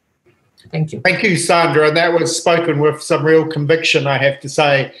 Thank you. Thank you, Sandra. And that was spoken with some real conviction, I have to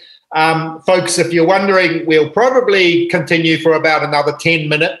say. Folks, if you're wondering, we'll probably continue for about another 10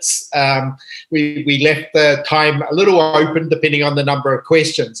 minutes. We left the time a little open depending on the number of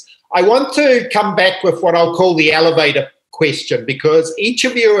questions. I want to come back with what I'll call the elevator question, because each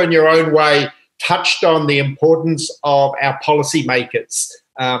of you in your own way touched on the importance of our policymakers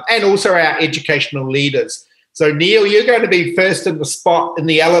and also our educational leaders. So, Neil, you're going to be first in the spot in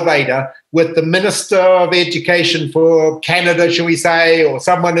the elevator with the Minister of Education for Canada, shall we say, or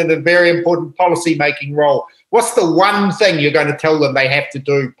someone in a very important policy-making role. What's the one thing you're going to tell them they have to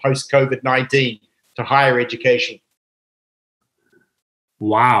do post-COVID-19 to higher education?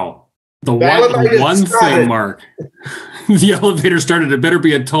 Wow. The one thing, Mark. The elevator started. It better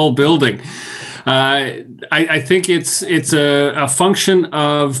be a tall building. I think it's a function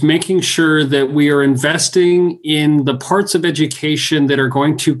of making sure that we are investing in the parts of education that are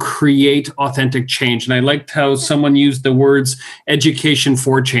going to create authentic change. And I liked how someone used the words education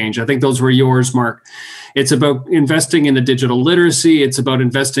for change. I think those were yours, Mark. It's about investing in the digital literacy. It's about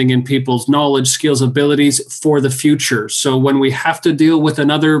investing in people's knowledge, skills, abilities for the future. So when we have to deal with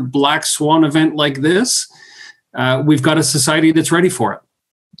another black swan event like this, we've got a society that's ready for it.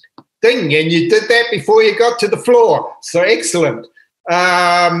 Ding, and you did that before you got to the floor. So excellent.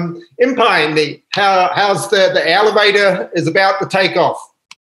 Mpine, how's the elevator is about to take off?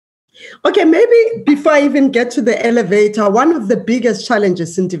 Okay, maybe before I even get to the elevator, one of the biggest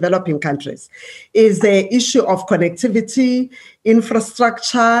challenges in developing countries is the issue of connectivity,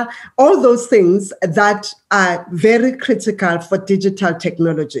 infrastructure, all those things that are very critical for digital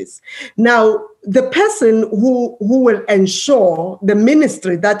technologies. Now, the person who will ensure, the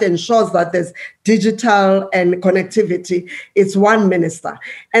ministry that ensures that there's digital and connectivity, is one minister.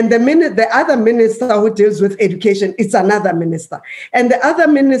 And the other minister who deals with education, it's another minister. And the other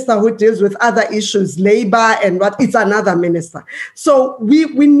minister who deals with other issues, labor and what, it's another minister. So we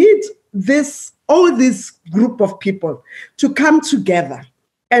need all this group of people to come together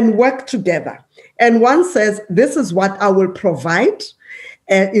and work together. And one says, this is what I will provide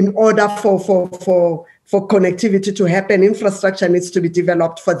in order for connectivity to happen. Infrastructure needs to be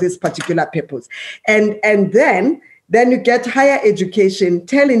developed for this particular purpose. And then you get higher education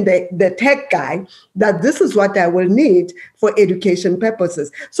telling the tech guy that this is what I will need for education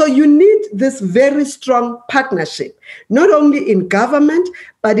purposes. So you need this very strong partnership, not only in government,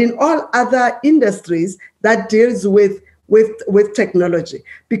 but in all other industries that deals with technology.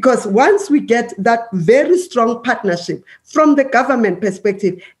 Because once we get that very strong partnership from the government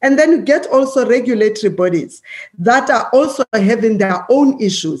perspective, and then you get also regulatory bodies that are also having their own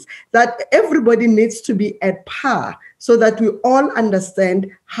issues, that everybody needs to be at par so that we all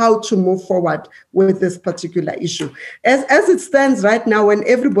understand how to move forward with this particular issue. As it stands right now, when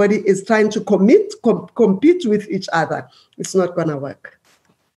everybody is trying to compete with each other, it's not going to work.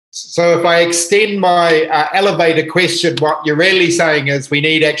 So if I extend my elevator question, what you're really saying is we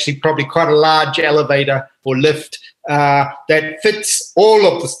need actually probably quite a large elevator or lift that fits all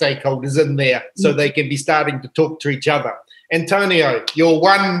of the stakeholders in there so they can be starting to talk to each other. Antonio, your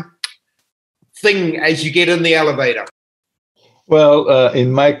one thing as you get in the elevator. Well,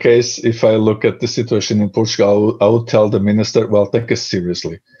 in my case, if I look at the situation in Portugal, I would tell the minister, well, take us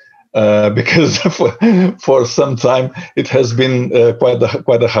seriously. Because for some time it has been quite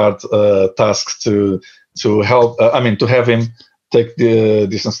a hard task to help. To have him take the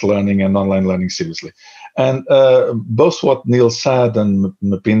distance learning and online learning seriously. And both what Neil said and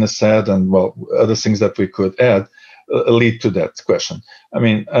Mpine said, and well, other things that we could add, lead to that question.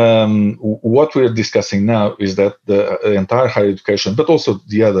 What we're discussing now is that the entire higher education, but also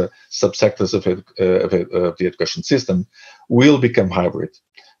the other subsectors of the education system, will become hybrid.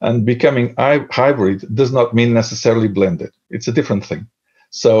 And becoming hybrid does not mean necessarily blended. It's a different thing.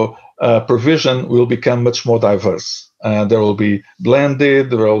 So provision will become much more diverse. There will be blended,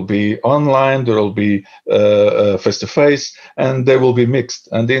 there will be online, there will be face-to-face, and they will be mixed.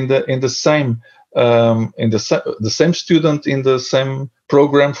 And the same student in the same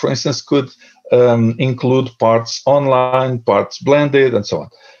program, for instance, could include parts online, parts blended, and so on.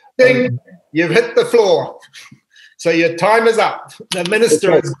 You've hit the floor. So your time is up. The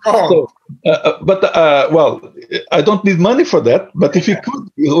minister is gone. So, well, I don't need money for that, but if you could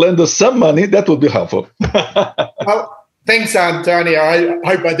lend us some money, that would be helpful. Well, thanks, Antonio. I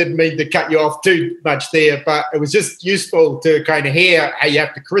hope I didn't mean to cut you off too much there, but it was just useful to kind of hear how you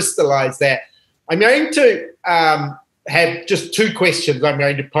have to crystallize that. I'm going to have just two questions I'm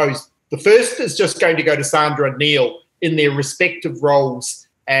going to pose. The first is just going to go to Sandra and Neil in their respective roles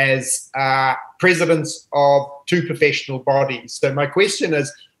as presidents of two professional bodies. So my question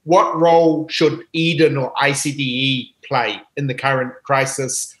is, what role should Eden or ICDE play in the current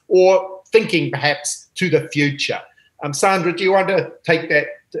crisis, or thinking perhaps to the future? Sandra, do you want to take that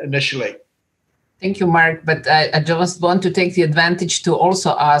initially? Thank you, Mark. But I just want to take the advantage to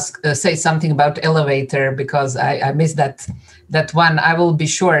also say something about elevator, because I missed that one. I will be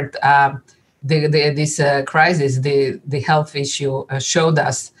short. This crisis, the health issue, showed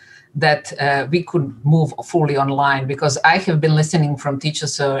us that we could move fully online, because I have been listening from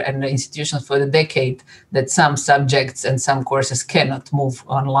teachers and institutions for a decade that some subjects and some courses cannot move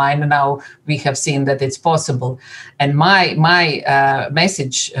online. Now we have seen that it's possible. And my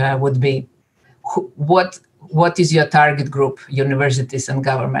message would be, what is your target group? Universities and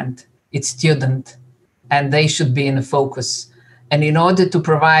government. It's student, and they should be in the focus. And in order to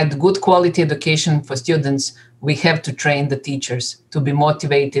provide good quality education for students, we have to train the teachers to be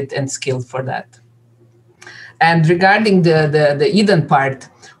motivated and skilled for that. And regarding the Eden part,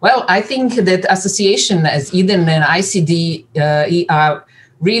 well, I think that association as Eden and ICDE are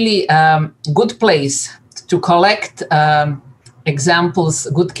really good place to collect examples,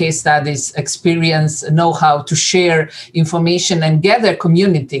 good case studies, experience, know-how, to share information and gather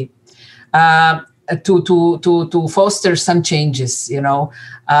community to foster some changes,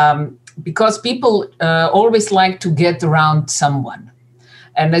 because people always like to get around someone.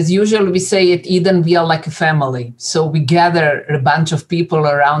 And as usual, we say at Eden, we are like a family. So we gather a bunch of people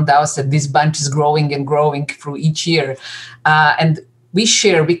around us, and this bunch is growing and growing through each year. And we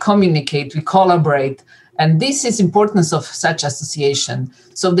share, we communicate, we collaborate. And this is importance of such association,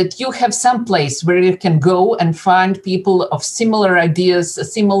 so that you have some place where you can go and find people of similar ideas,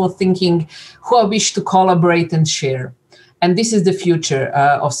 similar thinking, who wish to collaborate and share. And this is the future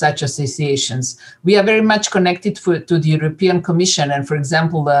of such associations. We are very much connected to the European Commission. And for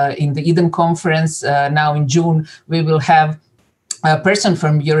example, in the Eden conference now in June, we will have a person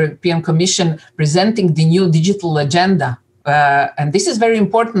from European Commission presenting the new digital agenda. And this is very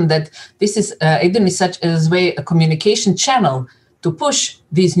important, that this is Eden is such as way a communication channel to push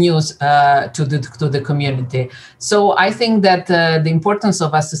these news to the community. So I think that the importance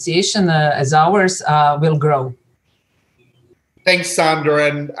of association as ours will grow. Thanks, Sandra,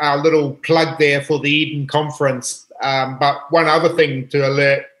 and our little plug there for the Eden conference. But one other thing to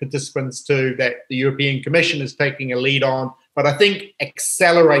alert participants to, that the European Commission is taking a lead on, but I think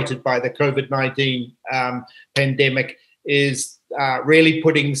accelerated by the COVID-19 pandemic, is really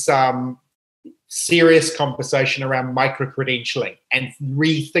putting some serious conversation around micro-credentialing and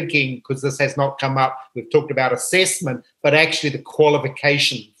rethinking, because this has not come up. We've talked about assessment, but actually the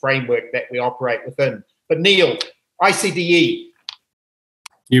qualification framework that we operate within. But Neil, ICDE.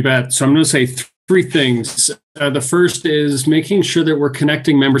 You bet. So I'm going to say three things. The first is making sure that we're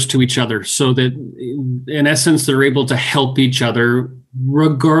connecting members to each other, so that in essence, they're able to help each other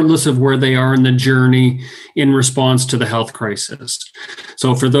regardless of where they are in the journey in response to the health crisis.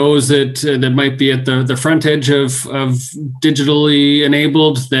 So for those that might be at the front edge of digitally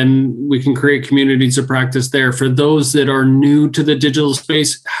enabled, then we can create communities of practice there. For those that are new to the digital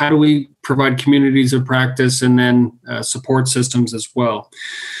space, how do we provide communities of practice and then support systems as well?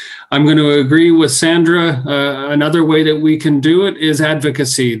 I'm going to agree with Sandra. Another way that we can do it is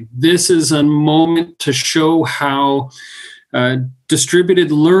advocacy. This is a moment to show how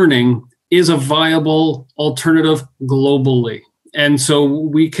distributed learning is a viable alternative globally. And so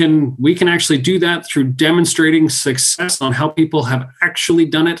we can actually do that through demonstrating success on how people have actually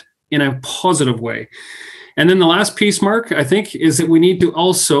done it in a positive way. And then the last piece, Mark, I think, is that we need to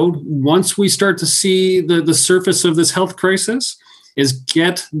also, once we start to see the surface of this health crisis, is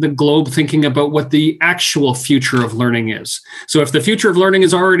get the globe thinking about what the actual future of learning is. So if the future of learning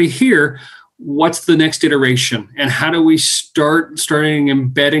is already here, what's the next iteration? And how do we starting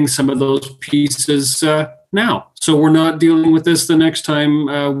embedding some of those pieces now? So we're not dealing with this the next time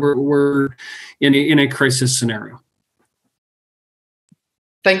we're in a crisis scenario.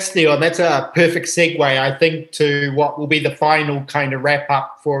 Thanks, Neil. That's a perfect segue, I think, to what will be the final kind of wrap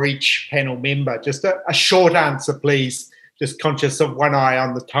up for each panel member. Just a short answer, please. Just conscious of one eye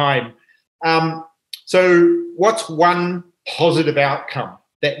on the time. So what's one positive outcome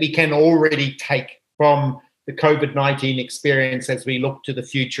that we can already take from the COVID-19 experience as we look to the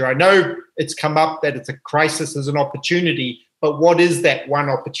future? I know it's come up that it's a crisis as an opportunity, but what is that one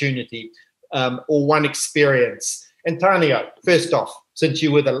opportunity or one experience? Antonio, first off, since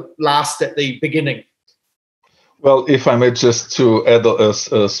you were the last at the beginning. Well, if I may just to add a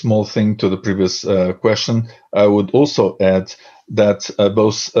small thing to the previous question, I would also add that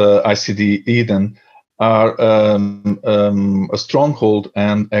both ICDE Eden are a stronghold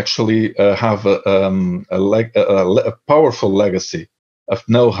and actually have a powerful legacy of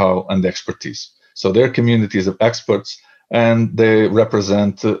know-how and expertise. So they're communities of experts, and they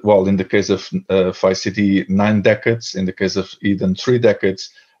represent, well, in the case of ICDE, 9 decades, in the case of Eden, 3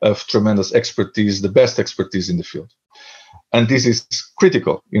 decades of tremendous expertise, the best expertise in the field. And this is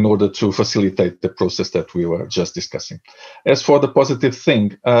critical in order to facilitate the process that we were just discussing. As for the positive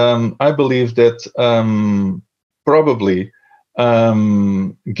thing, I believe that probably,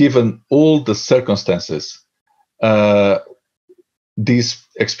 given all the circumstances, this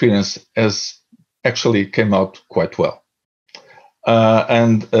experience has actually came out quite well.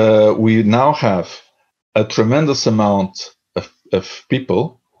 And we now have a tremendous amount of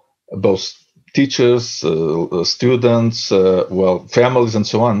people, both teachers, students, well, families, and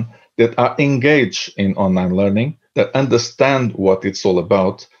so on, that are engaged in online learning, that understand what it's all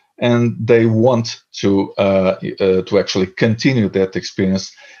about, and they want to actually continue that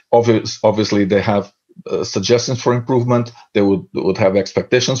experience. Obviously, they have suggestions for improvement. They would have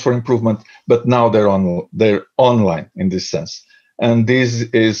expectations for improvement, but now they're online in this sense, and this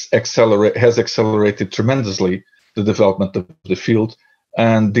has accelerated tremendously the development of the field.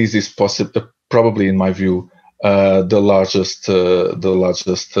 And this is probably, in my view, the largest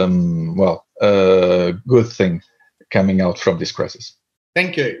good thing coming out from this crisis.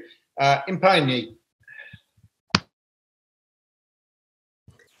 Thank you. Mpine.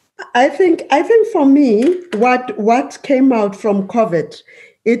 I think for me, what came out from COVID,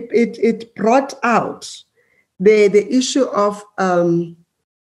 it brought out the issue of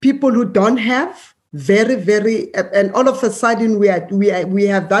people who don't have very, and all of a sudden we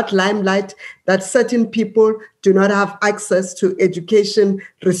have that limelight that certain people do not have access to education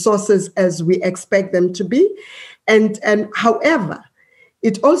resources as we expect them to be, and however,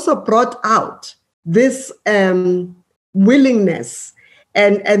 it also brought out this willingness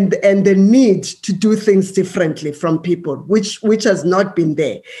and the need to do things differently from people, which has not been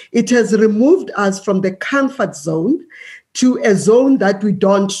there. It has removed us from the comfort zone to a zone that we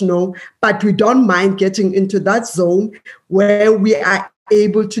don't know, but we don't mind getting into that zone where we are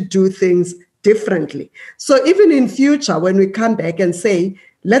able to do things differently. So even in future, when we come back and say,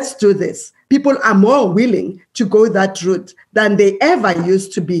 let's do this, people are more willing to go that route than they ever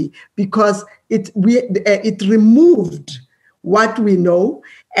used to be, because it removed what we know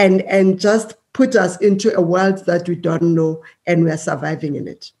and just put us into a world that we don't know, and we're surviving in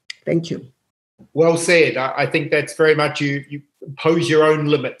it. Thank you. Well said. I think that's very much you impose your own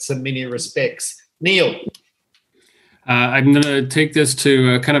limits in many respects. Neil. I'm going to take this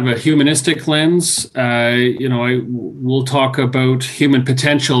to kind of a humanistic lens. We'll talk about human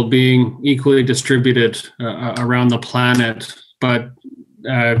potential being equally distributed around the planet, but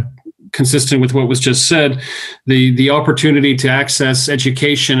consistent with what was just said, the opportunity to access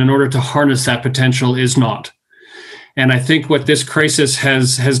education in order to harness that potential is not. And I think what this crisis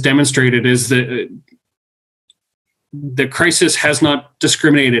has demonstrated is that the crisis has not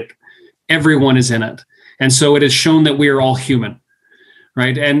discriminated. Everyone is in it. And so it has shown that we are all human,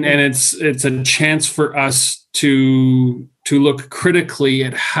 right? And it's a chance for us to look critically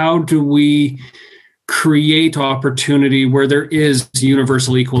at how do we create opportunity where there is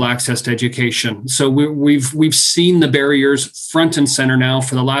universal equal access to education. So we've seen the barriers front and center now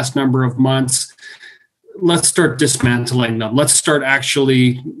for the last number of months. Let's start dismantling them. Let's start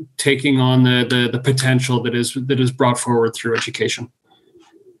actually taking on the potential that is brought forward through education.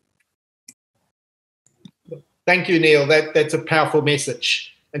 Thank you, Neil. That's a powerful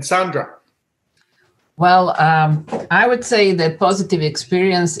message. And Sandra? Well, I would say that positive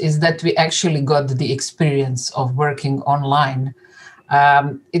experience is that we actually got the experience of working online.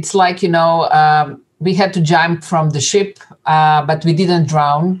 It's like, we had to jump from the ship, but we didn't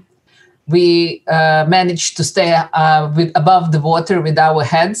drown. We managed to stay above the water with our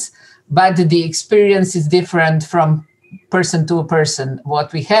heads, but the experience is different from person to person.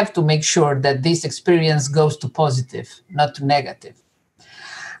 What we have to make sure that this experience goes to positive, not to negative.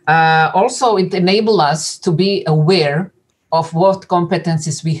 Also, it enables us to be aware of what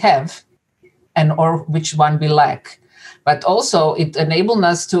competencies we have or which one we lack. But also, it enables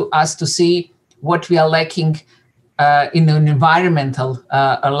us to see what we are lacking in an environmental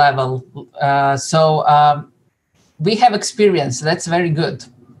level. So we have experience. That's very good.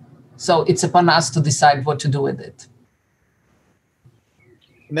 So it's upon us to decide what to do with it.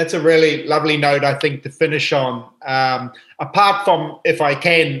 And that's a really lovely note, I think, to finish on. Apart from, if I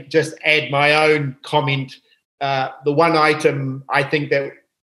can just add my own comment, the one item I think that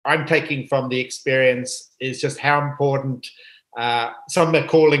I'm taking from the experience is just how important, some are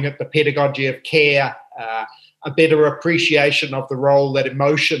calling it the pedagogy of care, a better appreciation of the role that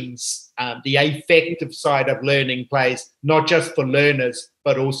emotions, the affective side of learning plays, not just for learners,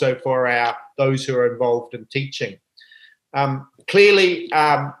 but also for those who are involved in teaching. Clearly,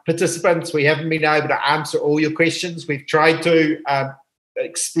 participants, we haven't been able to answer all your questions. We've tried to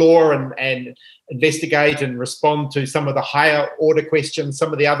explore and investigate and respond to some of the higher order questions.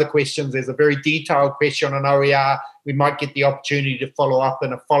 Some of the other questions, there's a very detailed question on OER. We might get the opportunity to follow up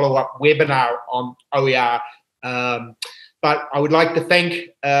in a follow-up webinar on OER. But I would like to thank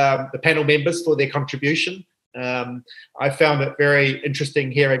the panel members for their contribution. I found it very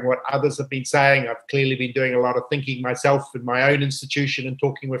interesting hearing what others have been saying. I've clearly been doing a lot of thinking myself in my own institution and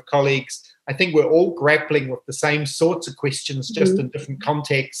talking with colleagues. I think we're all grappling with the same sorts of questions, just in different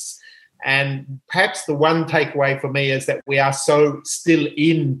contexts. And perhaps the one takeaway for me is that we are so still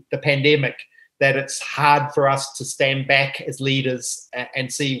in the pandemic that it's hard for us to stand back as leaders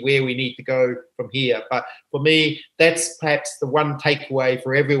and see where we need to go from here. But for me, that's perhaps the one takeaway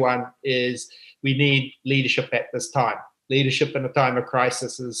for everyone is we need leadership at this time. Leadership in a time of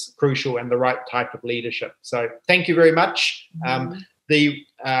crisis is crucial, and the right type of leadership. So thank you very much. The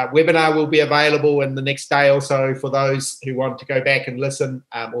webinar will be available in the next day or so for those who want to go back and listen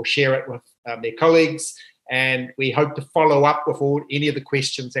or share it with their colleagues. And we hope to follow up with any of the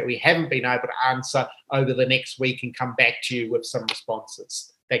questions that we haven't been able to answer over the next week and come back to you with some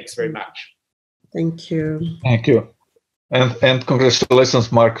responses. Thanks very much. Thank you. Thank you. And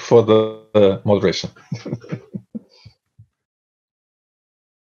congratulations, Mark, for the moderation.